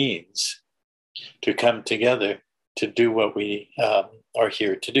have the means to come together to do what we are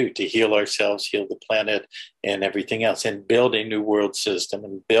here to do, to heal ourselves, heal the planet and everything else, and build a new world system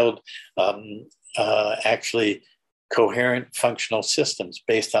and build actually coherent functional systems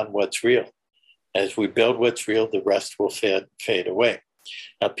based on what's real. As we build what's real, the rest will fade away.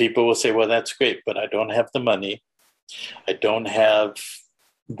 Now, people will say, well, that's great, but I don't have the money. I don't have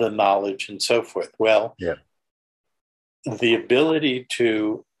the knowledge and so forth. Well, yeah. The ability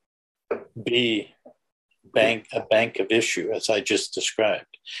to be a bank of issue, as I just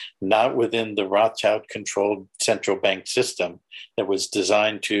described, not within the Rothschild-controlled central bank system that was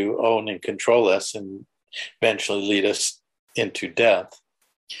designed to own and control us and eventually lead us into death.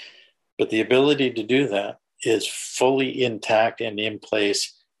 But the ability to do that is fully intact and in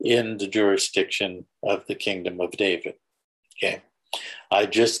place in the jurisdiction of the Kingdom of David. Okay. I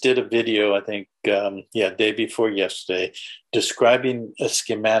just did a video, I think, day before yesterday, describing a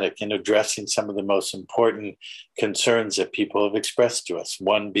schematic and addressing some of the most important concerns that people have expressed to us.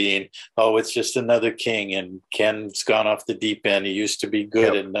 One being, oh, it's just another king, and Ken's gone off the deep end. He used to be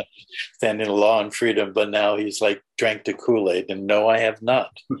good and standing in law and freedom, but now he's like drank the Kool-Aid. And no, I have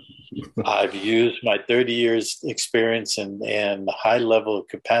not. I've used my 30 years experience and high level of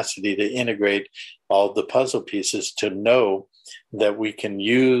capacity to integrate all the puzzle pieces to know that we can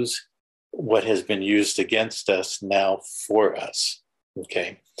use what has been used against us now for us.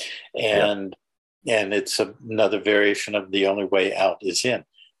 Okay. And it's another variation of the only way out is in.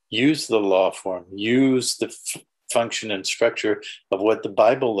 Use the law form, use the function and structure of what the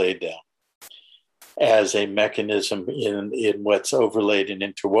Bible laid down as a mechanism in what's overlaid and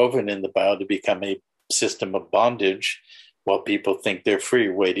interwoven in the Bible to become a system of bondage while people think they're free,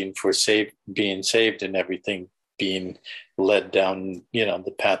 waiting for being saved and everything being led down,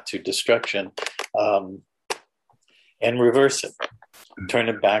 the path to destruction, and reverse it, turn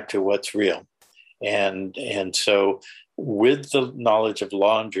it back to what's real. And so with the knowledge of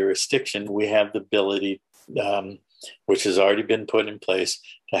law and jurisdiction, we have the ability, which has already been put in place,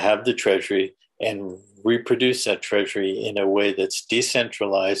 to have the treasury and reproduce that treasury in a way that's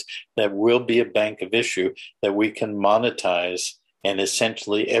decentralized, that will be a bank of issue that we can monetize, and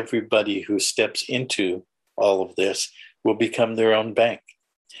essentially everybody who steps into all of this will become their own bank.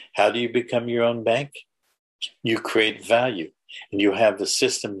 How do you become your own bank? You create value, and you have a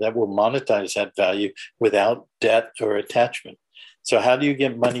system that will monetize that value without debt or attachment. So how do you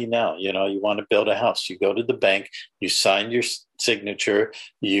get money now? You want to build a house. You go to the bank, you sign your signature,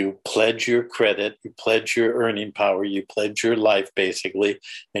 you pledge your credit, you pledge your earning power, you pledge your life, basically,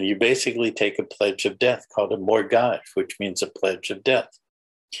 and you basically take a pledge of death called a mortgage, which means a pledge of death.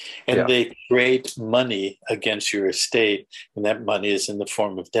 And they create money against your estate, and that money is in the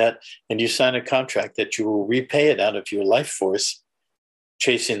form of debt. And you sign a contract that you will repay it out of your life force,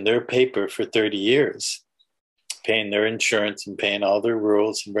 chasing their paper for 30 years, paying their insurance and paying all their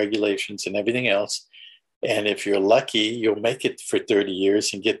rules and regulations and everything else. And if you're lucky, you'll make it for 30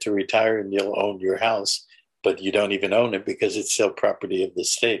 years and get to retire, and you'll own your house, but you don't even own it because it's still property of the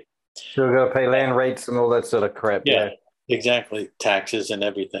state. So we've got to pay land rates and all that sort of crap. Yeah. Exactly. Taxes and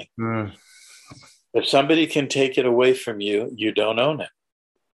everything. If somebody can take it away from you, you don't own it.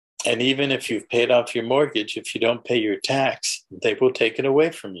 And even if you've paid off your mortgage, if you don't pay your tax, they will take it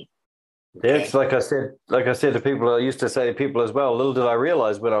away from you. Okay? Yeah, it's like I said to people, I used to say to people as well, little did I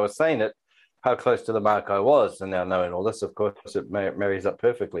realize when I was saying it, how close to the mark I was. And now knowing all this, of course, it marries up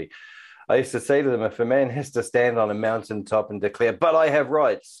perfectly. I used to say to them, if a man has to stand on a mountaintop and declare, "But I have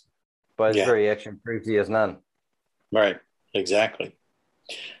rights," by his Yeah, very action proves he has none. right. Exactly.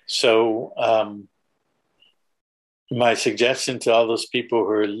 So, my suggestion to all those people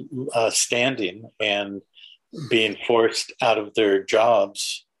who are standing and being forced out of their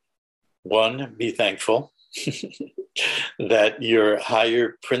jobs: one, be thankful that your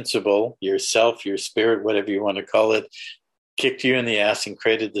higher principle, yourself, your spirit, whatever you want to call it, kicked you in the ass and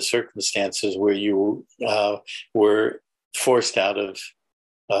created the circumstances where you were forced out of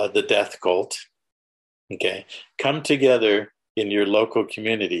the death cult. Okay. Come together in your local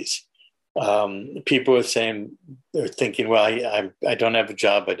communities. People are saying, they're thinking, well, I don't have a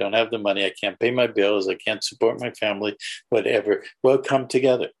job. I don't have the money. I can't pay my bills. I can't support my family, whatever. Well, come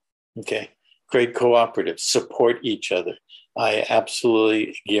together. Okay. Create cooperatives, support each other. I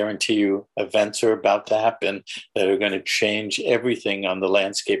absolutely guarantee you events are about to happen that are going to change everything on the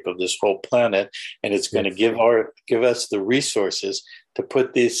landscape of this whole planet. And it's going to give us the resources to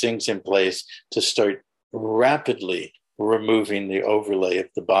put these things in place to start rapidly removing the overlay of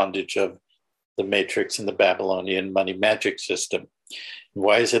the bondage of the matrix and the Babylonian money magic system.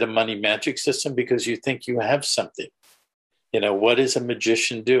 Why is it a money magic system? Because you think you have something. You know, what does a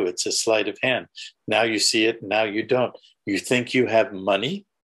magician do? It's a sleight of hand. Now you see it, now you don't. You think you have money?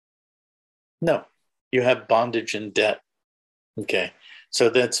 No, you have bondage and debt. Okay, so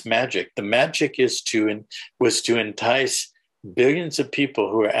that's magic. The magic was to entice billions of people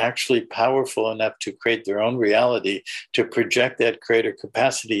who are actually powerful enough to create their own reality, to project that creator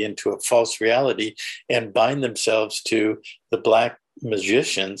capacity into a false reality and bind themselves to the black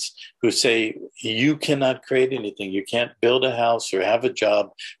magicians who say, you cannot create anything. You can't build a house or have a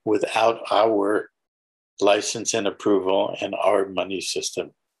job without our license and approval and our money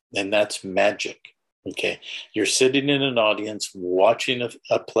system. And that's magic. Okay. You're sitting in an audience watching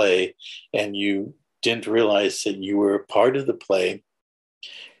a play, and you didn't realize that you were a part of the play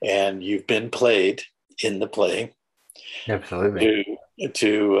and you've been played in the play. Absolutely.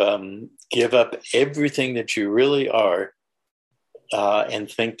 To give up everything that you really are, and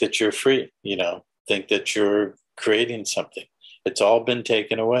think that you're free, think that you're creating something. It's all been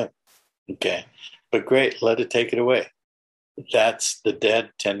taken away. Okay. But great, let it take it away. That's the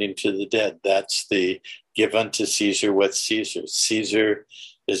dead tending to the dead. That's the give unto Caesar what's Caesar's. Caesar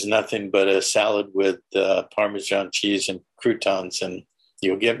is nothing but a salad with Parmesan cheese and croutons, and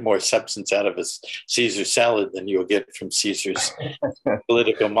you'll get more substance out of a Caesar salad than you'll get from Caesar's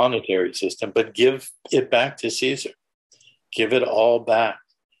political monetary system. But give it back to Caesar. Give it all back.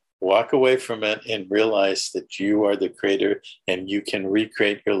 Walk away from it and realize that you are the creator and you can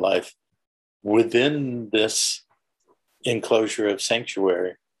recreate your life within this enclosure of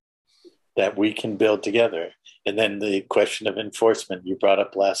sanctuary that we can build together. And then the question of enforcement you brought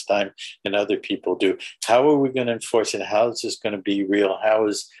up last time, and other people do. How are we going to enforce it? How is this going to be real? How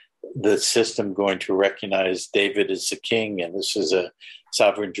is the system going to recognize David as the king and this is a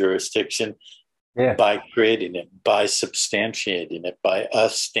sovereign jurisdiction? Yeah. By creating it, by substantiating it, by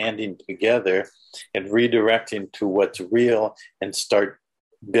us standing together and redirecting to what's real and start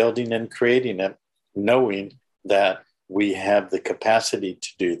building and creating it, knowing that we have the capacity to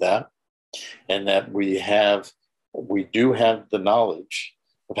do that, and that we do have the knowledge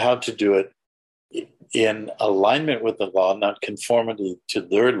of how to do it in alignment with the law, not conformity to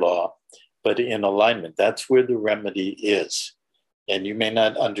their law, but in alignment. That's where the remedy is. And you may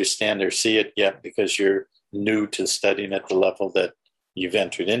not understand or see it yet because you're new to studying at the level that you've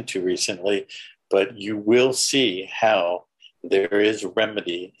entered into recently, but you will see how there is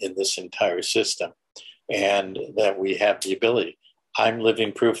remedy in this entire system and that we have the ability. I'm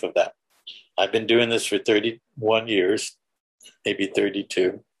living proof of that. I've been doing this for 31 years, maybe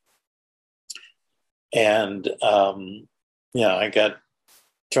 32. And, I got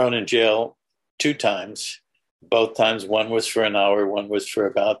thrown in jail 2 times. Both times, one was for an hour, one was for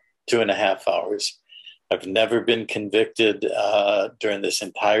about 2.5 hours. I've never been convicted during this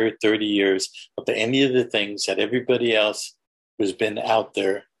entire 30 years of any of the things that everybody else who's been out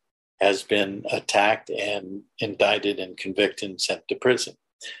there has been attacked and indicted and convicted and sent to prison.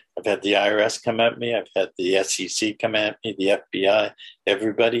 I've had the IRS come at me. I've had the SEC come at me, the FBI,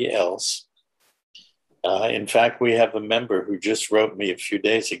 everybody else. In fact, we have a member who just wrote me a few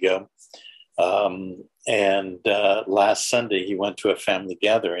days ago. Last Sunday, he went to a family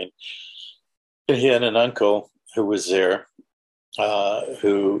gathering. He had an uncle who was there,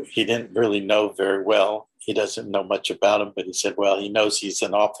 who he didn't really know very well. He doesn't know much about him, but he said, well, he knows he's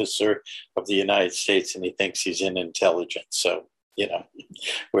an officer of the United States and he thinks he's in intelligence. So,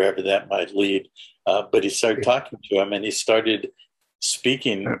 wherever that might lead. But he started talking to him and he started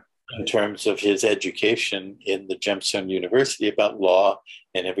speaking in terms of his education in the Gemstone University about law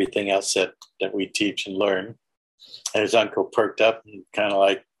and everything else that we teach and learn. And his uncle perked up and kind of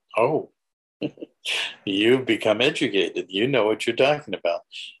like, oh, you've become educated. You know what you're talking about.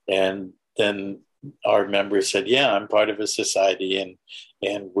 And then our members said, yeah, I'm part of a society,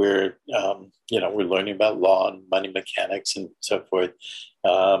 and we're, we're learning about law and money mechanics and so forth.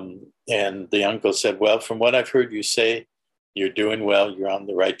 And the uncle said, well, from what I've heard you say, you're doing well, you're on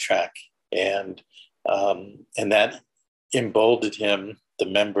the right track. And that emboldened him,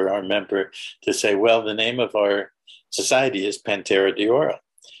 our member, to say, well, the name of our society is Pantera de Oro.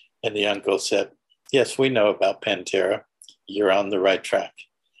 And the uncle said, yes, we know about Pantera. You're on the right track.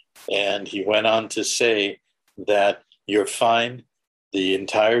 And he went on to say that you're fine. The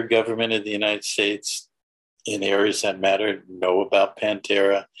entire government of the United States, in areas that matter, know about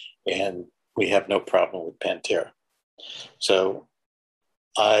Pantera, and we have no problem with Pantera. So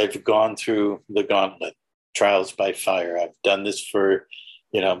I've gone through the gauntlet, trials by fire. I've done this for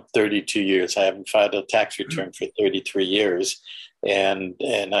 32 years. I haven't filed a tax return for 33 years. And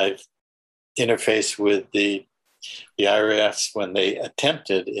I've interfaced with the IRS when they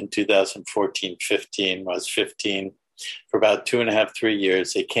attempted in 2014-15, I was 15, for about 2.5, 3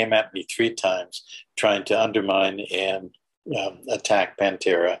 years. They came at me 3 times trying to undermine and attack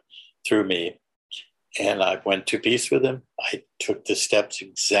Pantera through me. And I went to peace with them. I took the steps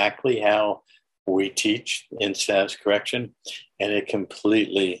exactly how we teach in status correction, and it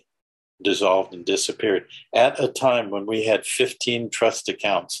completely dissolved and disappeared at a time when we had 15 trust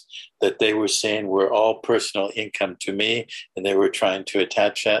accounts that they were saying were all personal income to me, and they were trying to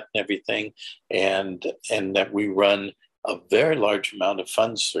attach that and everything, and that we run a very large amount of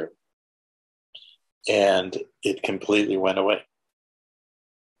funds through. And it completely went away.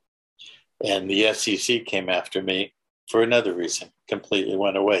 And the SEC came after me for another reason, completely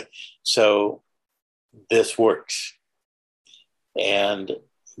went away. So this works. And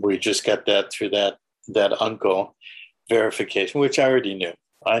we just got that through that uncle verification, which I already knew.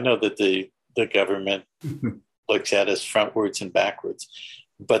 I know that the government looks at us frontwards and backwards.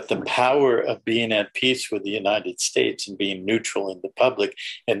 But the power of being at peace with the United States and being neutral in the public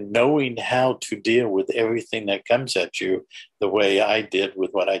and knowing how to deal with everything that comes at you the way I did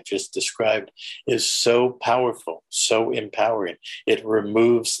with what I just described is so powerful, so empowering. It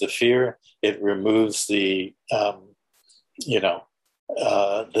removes the fear. It removes the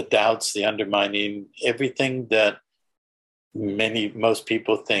doubts, the undermining, everything that most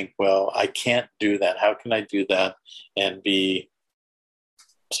people think, well, I can't do that. How can I do that and be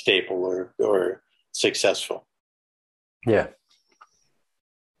stable or successful? Yeah.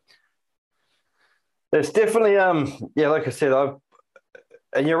 It's definitely like I said,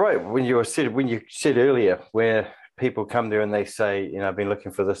 and you're right when you said earlier where people come there and they say, I've been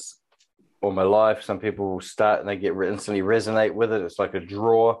looking for this all my life. Some people will start and they instantly resonate with it. It's like a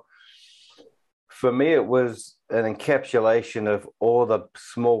draw. For me, it was an encapsulation of all the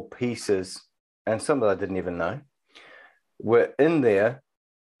small pieces, and some that I didn't even know were in there,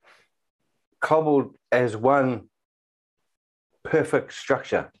 cobbled as one perfect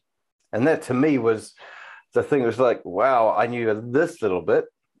structure. And that to me was the thing. It was like, wow, I knew this little bit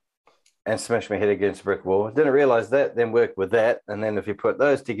and smashed my head against a brick wall. Didn't realize that, then work with that. And then if you put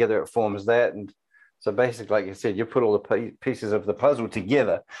those together, it forms that. And so basically, like you said, you put all the pieces of the puzzle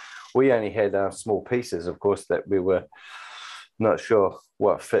together. We only had small pieces, of course, that we were not sure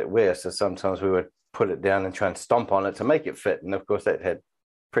what fit where. So sometimes we would put it down and try and stomp on it to make it fit. And of course, that had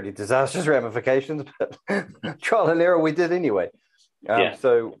pretty disastrous ramifications, but trial and error we did anyway.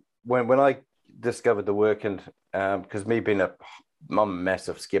 So when I discovered the work, and because me being I'm a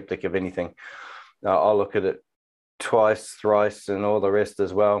massive skeptic of anything, I'll look at it twice, thrice, and all the rest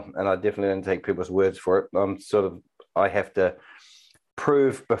as well. And I definitely don't take people's words for it. I have to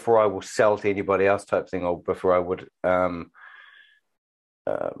prove before I will sell to anybody else type thing, or before I would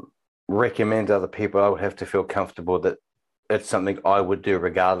recommend to other people. I would have to feel comfortable that it's something I would do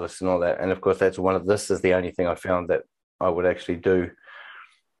regardless and all that. And of course, this is the only thing I found that I would actually do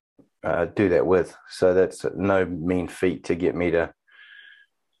that with. So that's no mean feat to get me to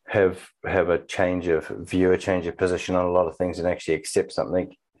have a change of view, a change of position on a lot of things, and actually accept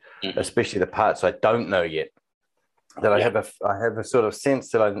something, especially the parts I don't know yet. That I have a sort of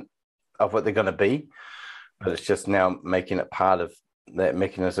sense of what they're going to be, but it's just now making it part of that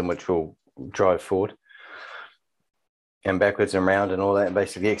mechanism which will drive forward and backwards and round and all that, and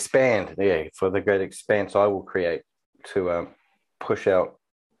basically expand. For the great expanse I will create to push out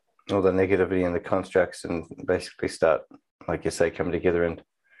all the negativity and the constructs, and basically start, like you say, coming together and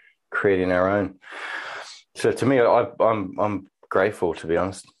creating our own. So to me, I'm grateful, to be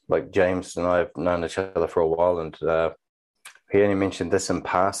honest. like James and I have known each other for a while, and he only mentioned this in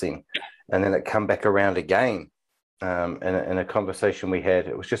passing, and then it come back around again in a conversation we had.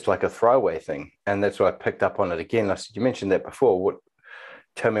 It was just like a throwaway thing, and that's why I picked up on it again. I said, "You mentioned that before. What?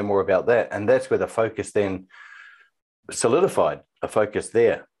 Tell me more about that." And that's where the focus then solidified. A focus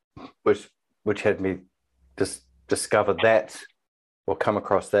there, which had me just discover that or come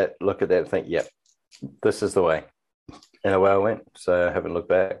across that, look at that, and think, "Yep, this is the way." And away I went. So I haven't looked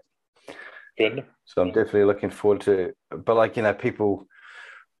back. Good. So I'm definitely looking forward to. But like people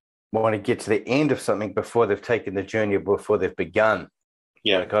want to get to the end of something before they've taken the journey, before they've begun.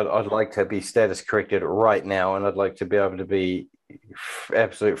 Yeah. Like I'd like to be status corrected right now, and I'd like to be able to be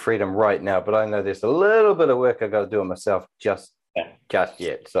absolute freedom right now. But I know there's a little bit of work I got to do on myself just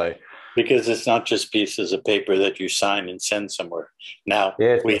yet. So because it's not just pieces of paper that you sign and send somewhere. Now we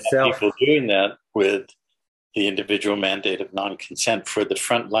have myself. people doing that with the individual mandate of non-consent for the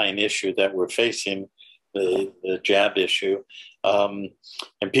frontline issue that we're facing, the jab issue. And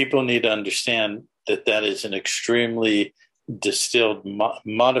people need to understand that that is an extremely distilled,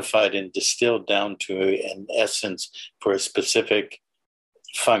 modified and distilled down to an essence for a specific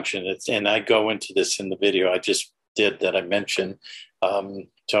function. And I go into this in the video I just did that I mentioned.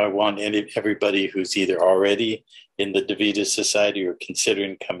 So I want everybody who's either already in the DaVita Society or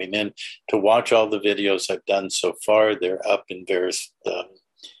considering coming in to watch all the videos I've done so far. They're up in various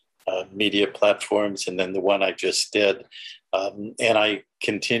media platforms, and then the one I just did. And I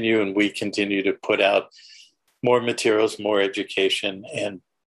continue, and we continue to put out more materials, more education.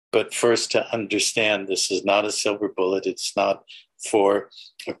 But first, to understand this is not a silver bullet. It's not for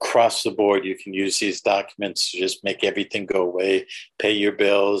across the board. You can use these documents to just make everything go away, pay your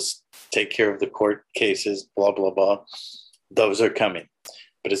bills, take care of the court cases, blah, blah, blah. Those are coming,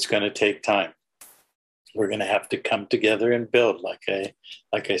 but it's going to take time. We're going to have to come together and build, like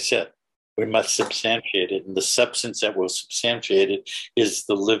I said. We must substantiate it. And the substance that will substantiate it is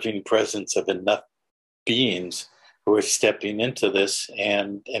the living presence of enough beings who are stepping into this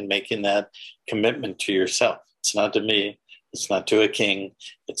and making that commitment to yourself. It's not to me. It's not to a king.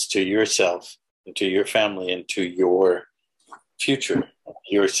 It's to yourself and to your family and to your future,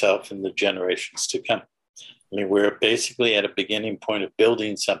 yourself and the generations to come. I mean, we're basically at a beginning point of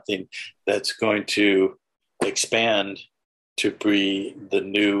building something that's going to expand to be the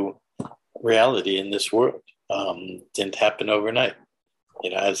new reality in this world. Didn't happen overnight.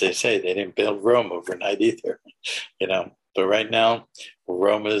 As they say, they didn't build Rome overnight either, But right now,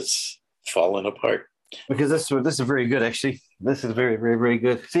 Rome is falling apart. Because this is very good, actually. This is very, very, very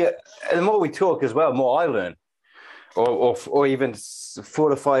good. See, and the more we talk as well, the more I learn, or even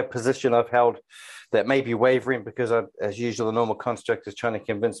fortify a position I've held that may be wavering because, as usual, the normal construct is trying to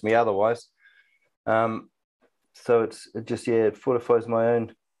convince me otherwise. So it fortifies my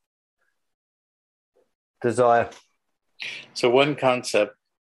own desire. So one concept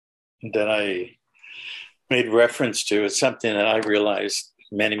that I made reference to is something that I realized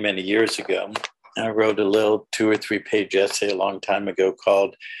many, many years ago. I wrote a little 2 or 3 page essay a long time ago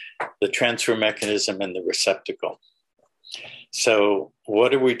called The Transfer Mechanism and the Receptacle. So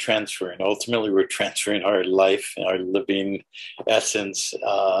what are we transferring? Ultimately, we're transferring our life, our living essence,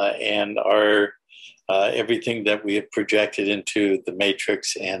 and our everything that we have projected into the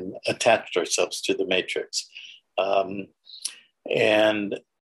matrix and attached ourselves to the matrix.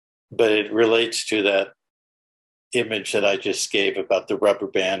 But it relates to that image that I just gave about the rubber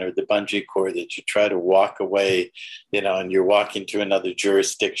band or the bungee cord that you try to walk away, and you're walking to another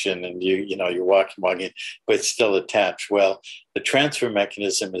jurisdiction and you're walking, but it's still attached. Well, the transfer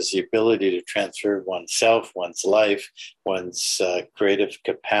mechanism is the ability to transfer oneself, one's life, one's creative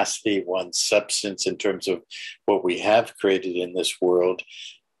capacity, one's substance in terms of what we have created in this world.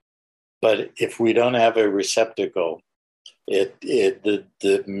 But if we don't have a receptacle,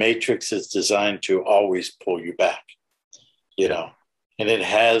 the matrix is designed to always pull you back, and it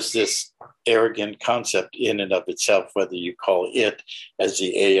has this arrogant concept in and of itself, whether you call it as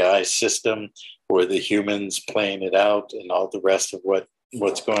the AI system or the humans playing it out and all the rest of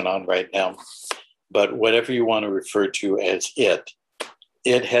what's going on right now. But whatever you want to refer to as it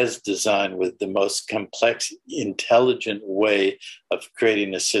has designed with the most complex, intelligent way of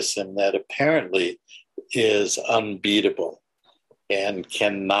creating a system that apparently is unbeatable and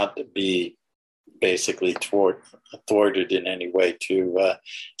cannot be basically thwarted in any way to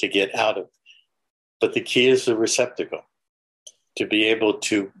get out of. But the key is the receptacle, to be able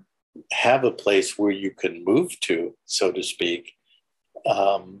to have a place where you can move to, so to speak,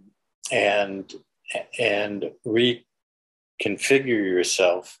 and reconfigure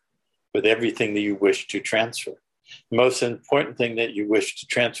yourself with everything that you wish to transfer. The most important thing that you wish to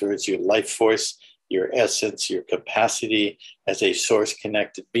transfer is your life force, your essence, your capacity as a source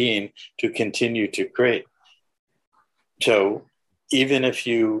connected being to continue to create. So even if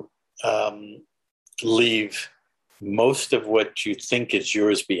you leave most of what you think is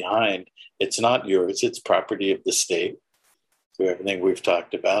yours behind, it's not yours, it's property of the state, through everything we've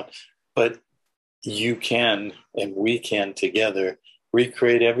talked about. But you can, and we can together,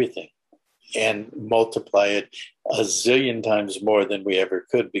 recreate everything and multiply it a zillion times more than we ever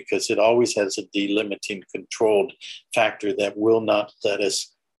could, because it always has a delimiting controlled factor that will not let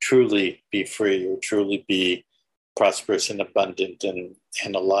us truly be free or truly be prosperous and abundant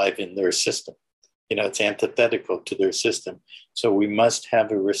and alive in their system. You know, it's antithetical to their system. So we must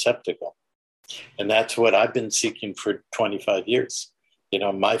have a receptacle. And that's what I've been seeking for 25 years. You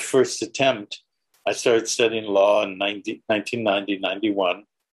know, my first attempt, I started studying law in 1990, 91,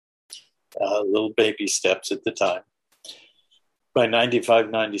 little baby steps at the time. By 95,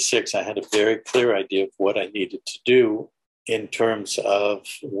 96, I had a very clear idea of what I needed to do in terms of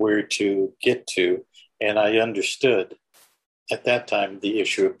where to get to. And I understood at that time the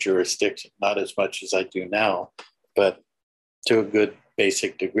issue of jurisdiction, not as much as I do now, but to a good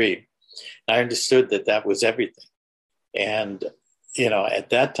basic degree. I understood that that was everything. And, you know, at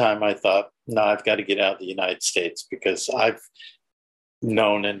that time I thought, no, I've got to get out of the United States, because I've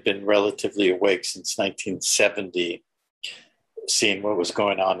known and been relatively awake since 1970, seeing what was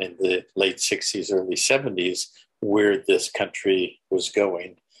going on in the late 60s, early 70s, where this country was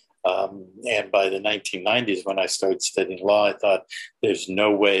going. And by the 1990s, when I started studying law, I thought there's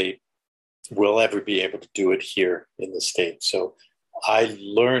no way we'll ever be able to do it here in the States. So I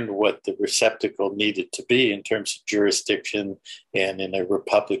learned what the receptacle needed to be in terms of jurisdiction and in a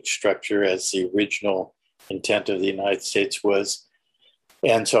republic structure, as the original intent of the United States was.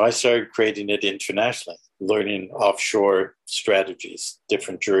 And so I started creating it internationally, learning offshore strategies,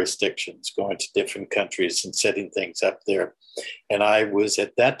 different jurisdictions, going to different countries and setting things up there. And I was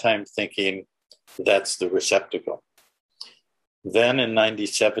at that time thinking, that's the receptacle. Then in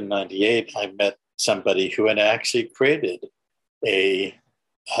 97, 98, I met somebody who had actually created a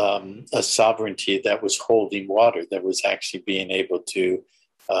sovereignty that was holding water, that was actually being able to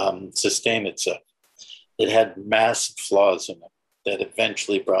sustain itself. It had massive flaws in it that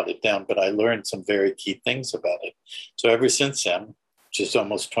eventually brought it down, but I learned some very key things about it. So ever since then, which is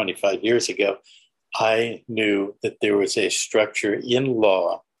almost 25 years ago, I knew that there was a structure in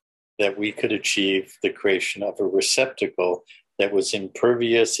law that we could achieve the creation of a receptacle that was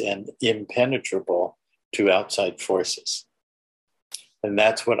impervious and impenetrable to outside forces. And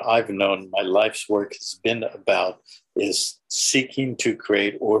that's what I've known my life's work has been about, is seeking to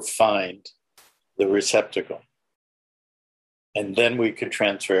create or find the receptacle. And then we could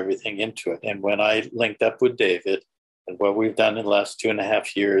transfer everything into it. And when I linked up with David, and what we've done in the last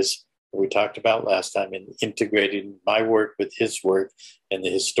 2.5 years, we talked about last time, in integrating my work with his work and the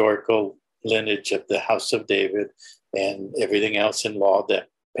historical lineage of the House of David and everything else in law that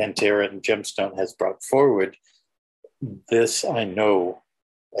Pantera and Gemstone has brought forward, this I know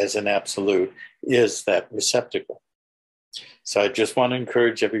as an absolute is that receptacle. So I just want to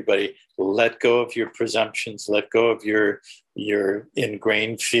encourage everybody, let go of your presumptions, let go of your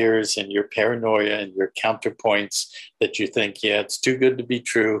ingrained fears and your paranoia and your counterpoints that you think, yeah, it's too good to be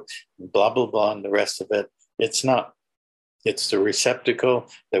true, blah, blah, blah, and the rest of it. It's not. It's the receptacle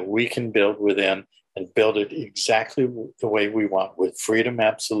that we can build within, and build it exactly the way we want, with freedom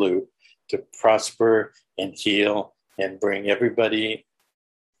absolute, to prosper and heal and bring everybody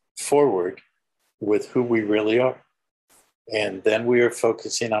forward with who we really are. And then we are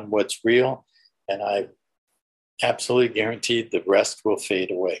focusing on what's real, and I absolutely guarantee the rest will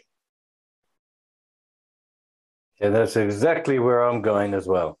fade away. Yeah, that's exactly where I'm going as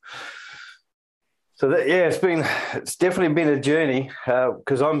well. So that, yeah, it's definitely been a journey,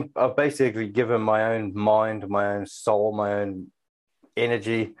 because I've basically given my own mind, my own soul, my own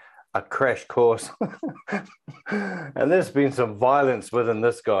energy a crash course. And there's been some violence within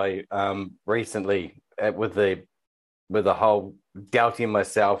this guy recently, with the whole doubting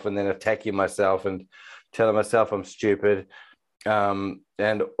myself and then attacking myself and telling myself I'm stupid,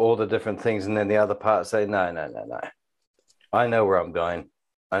 and all the different things. And then the other part say, no. I know where I'm going.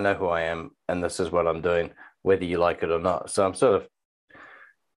 I know who I am, and this is what I'm doing, whether you like it or not. So I'm sort of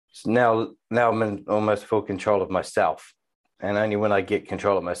now I'm in almost full control of myself. And only when I get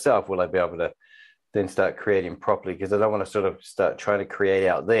control of myself will I be able to then start creating properly, because I don't want to sort of start trying to create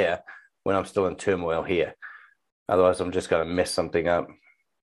out there when I'm still in turmoil here. Otherwise, I'm just going to mess something up.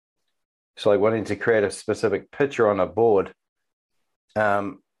 So like wanting to create a specific picture on a board,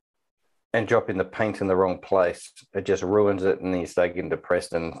 and dropping the paint in the wrong place, it just ruins it, and then you start getting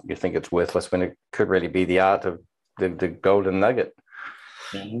depressed, and you think it's worthless when it could really be the art of the golden nugget.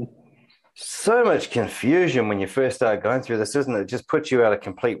 Mm-hmm. So much confusion when you first start going through this, isn't it? It just puts you out of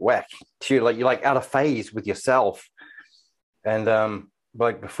complete whack. You're like out of phase with yourself. And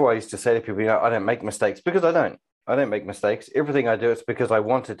like before, I used to say to people, I don't make mistakes, because I don't. I don't make mistakes. Everything I do, it's because I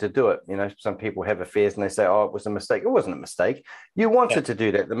wanted to do it. Some people have affairs and they say, oh, it was a mistake. It wasn't a mistake. You wanted to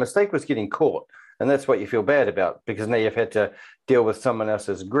do that. The mistake was getting caught. And that's what you feel bad about, because now you've had to deal with someone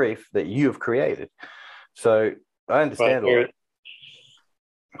else's grief that you've created. So I understand all that.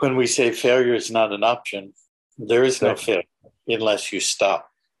 When we say failure is not an option, there is no failure unless you stop.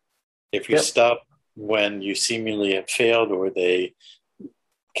 If you stop when you seemingly have failed, or they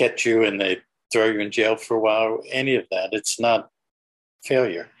catch you and they throw you in jail for a while, any of that, it's not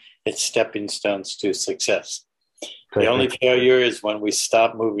failure. It's stepping stones to success. The only failure is when we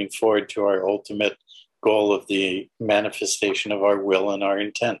stop moving forward to our ultimate goal of the manifestation of our will and our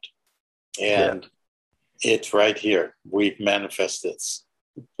intent. And it's right here. We've manifested this.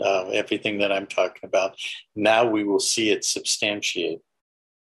 Everything that I'm talking about. Now we will see it substantiate.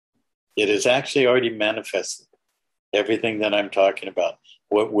 It is actually already manifested. Everything that I'm talking about.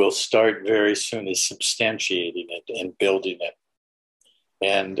 What will start very soon is substantiating it and building it.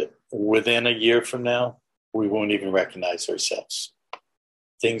 And within a year from now, we won't even recognize ourselves.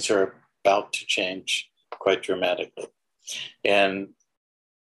 Things are about to change quite dramatically. And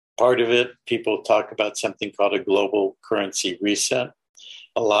part of it, people talk about something called a global currency reset.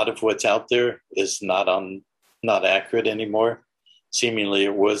 A lot of what's out there is not accurate anymore. Seemingly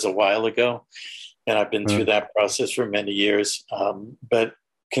it was a while ago. And I've been through that process for many years. But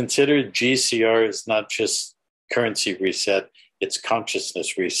consider GCR is not just currency reset, it's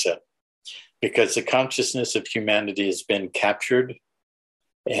consciousness reset. Because the consciousness of humanity has been captured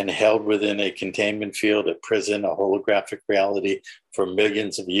and held within a containment field, a prison, a holographic reality for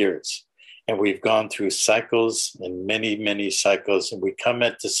millions of years. And we've gone through cycles and many, many cycles. And we come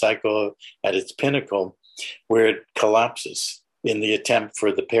at the cycle at its pinnacle where it collapses in the attempt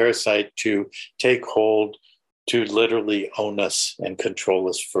for the parasite to take hold, to literally own us and control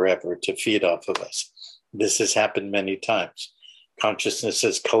us forever, to feed off of us. This has happened many times. Consciousness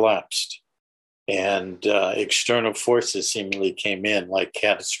has collapsed. And external forces seemingly came in, like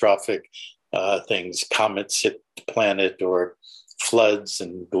catastrophic things, comets hit the planet, or floods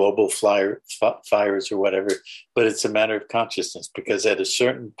and global fires or whatever. But it's a matter of consciousness, because at a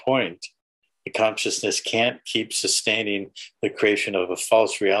certain point, the consciousness can't keep sustaining the creation of a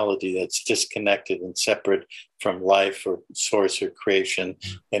false reality that's disconnected and separate from life or source or creation,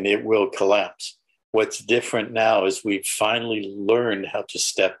 and it will collapse. What's different now is we've finally learned how to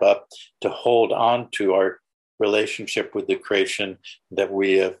step up, to hold on to our relationship with the creation that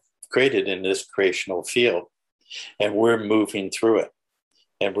we have created in this creational field. And we're moving through it.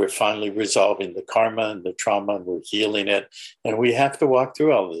 And we're finally resolving the karma and the trauma, and we're healing it. And we have to walk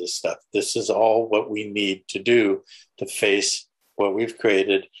through all of this stuff. This is all what we need to do to face what we've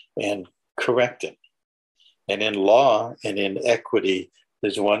created and correct it. And in law and in equity,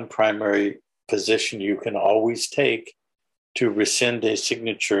 there's one primary position you can always take to rescind a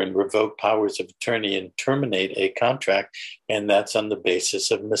signature and revoke powers of attorney and terminate a contract. And that's on the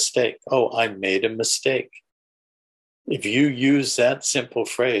basis of mistake. Oh, I made a mistake. If you use that simple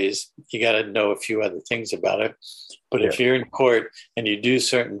phrase, you got to know a few other things about it. But if you're in court and you do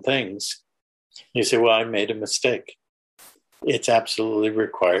certain things, you say, well, I made a mistake. It's absolutely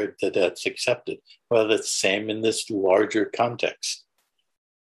required that that's accepted. Well, that's the same in this larger context.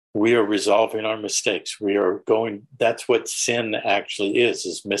 We are resolving our mistakes. We are going, that's what sin actually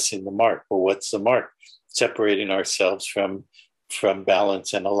is missing the mark. Well, what's the mark? Separating ourselves from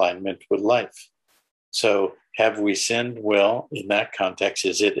balance and alignment with life. So have we sinned? Well, in that context,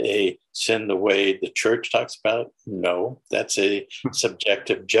 is it a sin the way the church talks about? No, that's a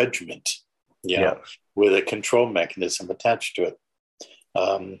subjective judgment, with a control mechanism attached to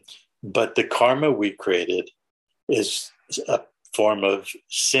it. But the karma we created is a form of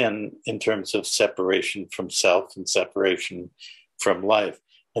sin in terms of separation from self and separation from life.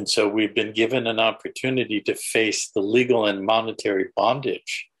 And so we've been given an opportunity to face the legal and monetary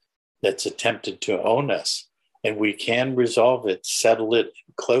bondage that's attempted to own us. And we can resolve it, settle it,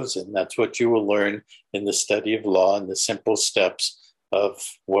 close it. And that's what you will learn in the study of law and the simple steps of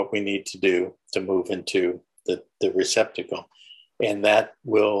what we need to do to move into the receptacle. And that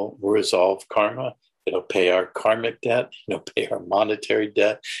will resolve karma. It'll pay our karmic debt, it'll pay our monetary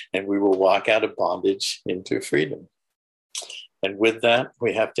debt, and we will walk out of bondage into freedom. And with that,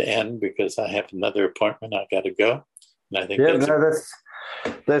 we have to end because I have another appointment. I got to go. And I think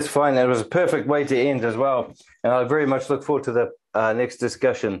That's fine. That was a perfect way to end as well. And I very much look forward to the next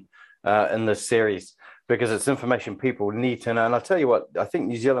discussion in this series, because it's information people need to know. And I'll tell you what, I think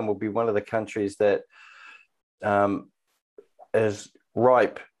New Zealand will be one of the countries that is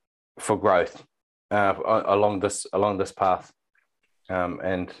ripe for growth along this path.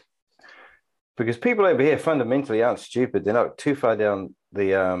 And because people over here fundamentally aren't stupid. They're not too far down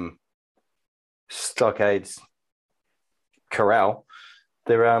the stockades corral.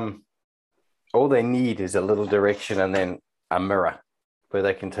 They're all they need is a little direction and then a mirror where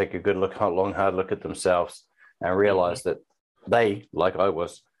they can take a good look, long, hard look at themselves and realize that they, like I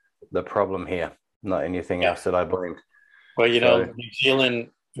was, the problem here, not anything else that I blamed. Well, New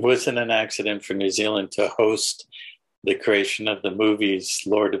Zealand wasn't an accident for New Zealand to host the creation of the movies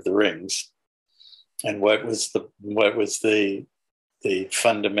Lord of the Rings. And what was the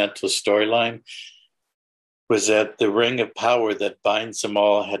fundamental storyline? Was that the ring of power that binds them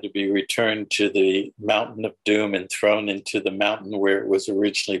all had to be returned to the mountain of doom and thrown into the mountain where it was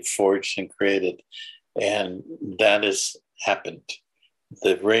originally forged and created. And that has happened.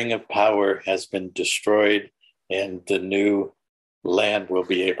 The ring of power has been destroyed, and the new land will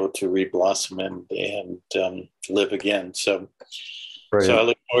be able to reblossom and live again. So I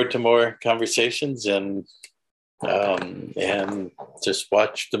look forward to more conversations and just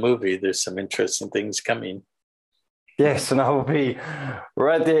watch the movie. There's some interesting things coming. Yes, and I'll be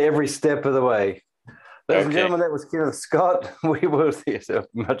right there every step of the way. Ladies and gentlemen, that was Kenneth Scott. We will,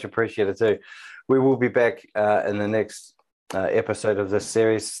 much appreciated too. We will be back in the next episode of this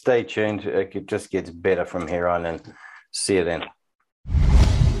series. Stay tuned. It just gets better from here on, and see you then.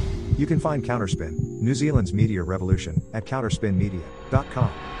 You can find Counterspin, New Zealand's media revolution, at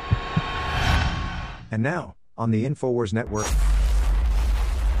counterspinmedia.com. And now, on the InfoWars Network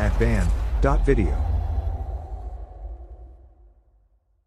at band.video.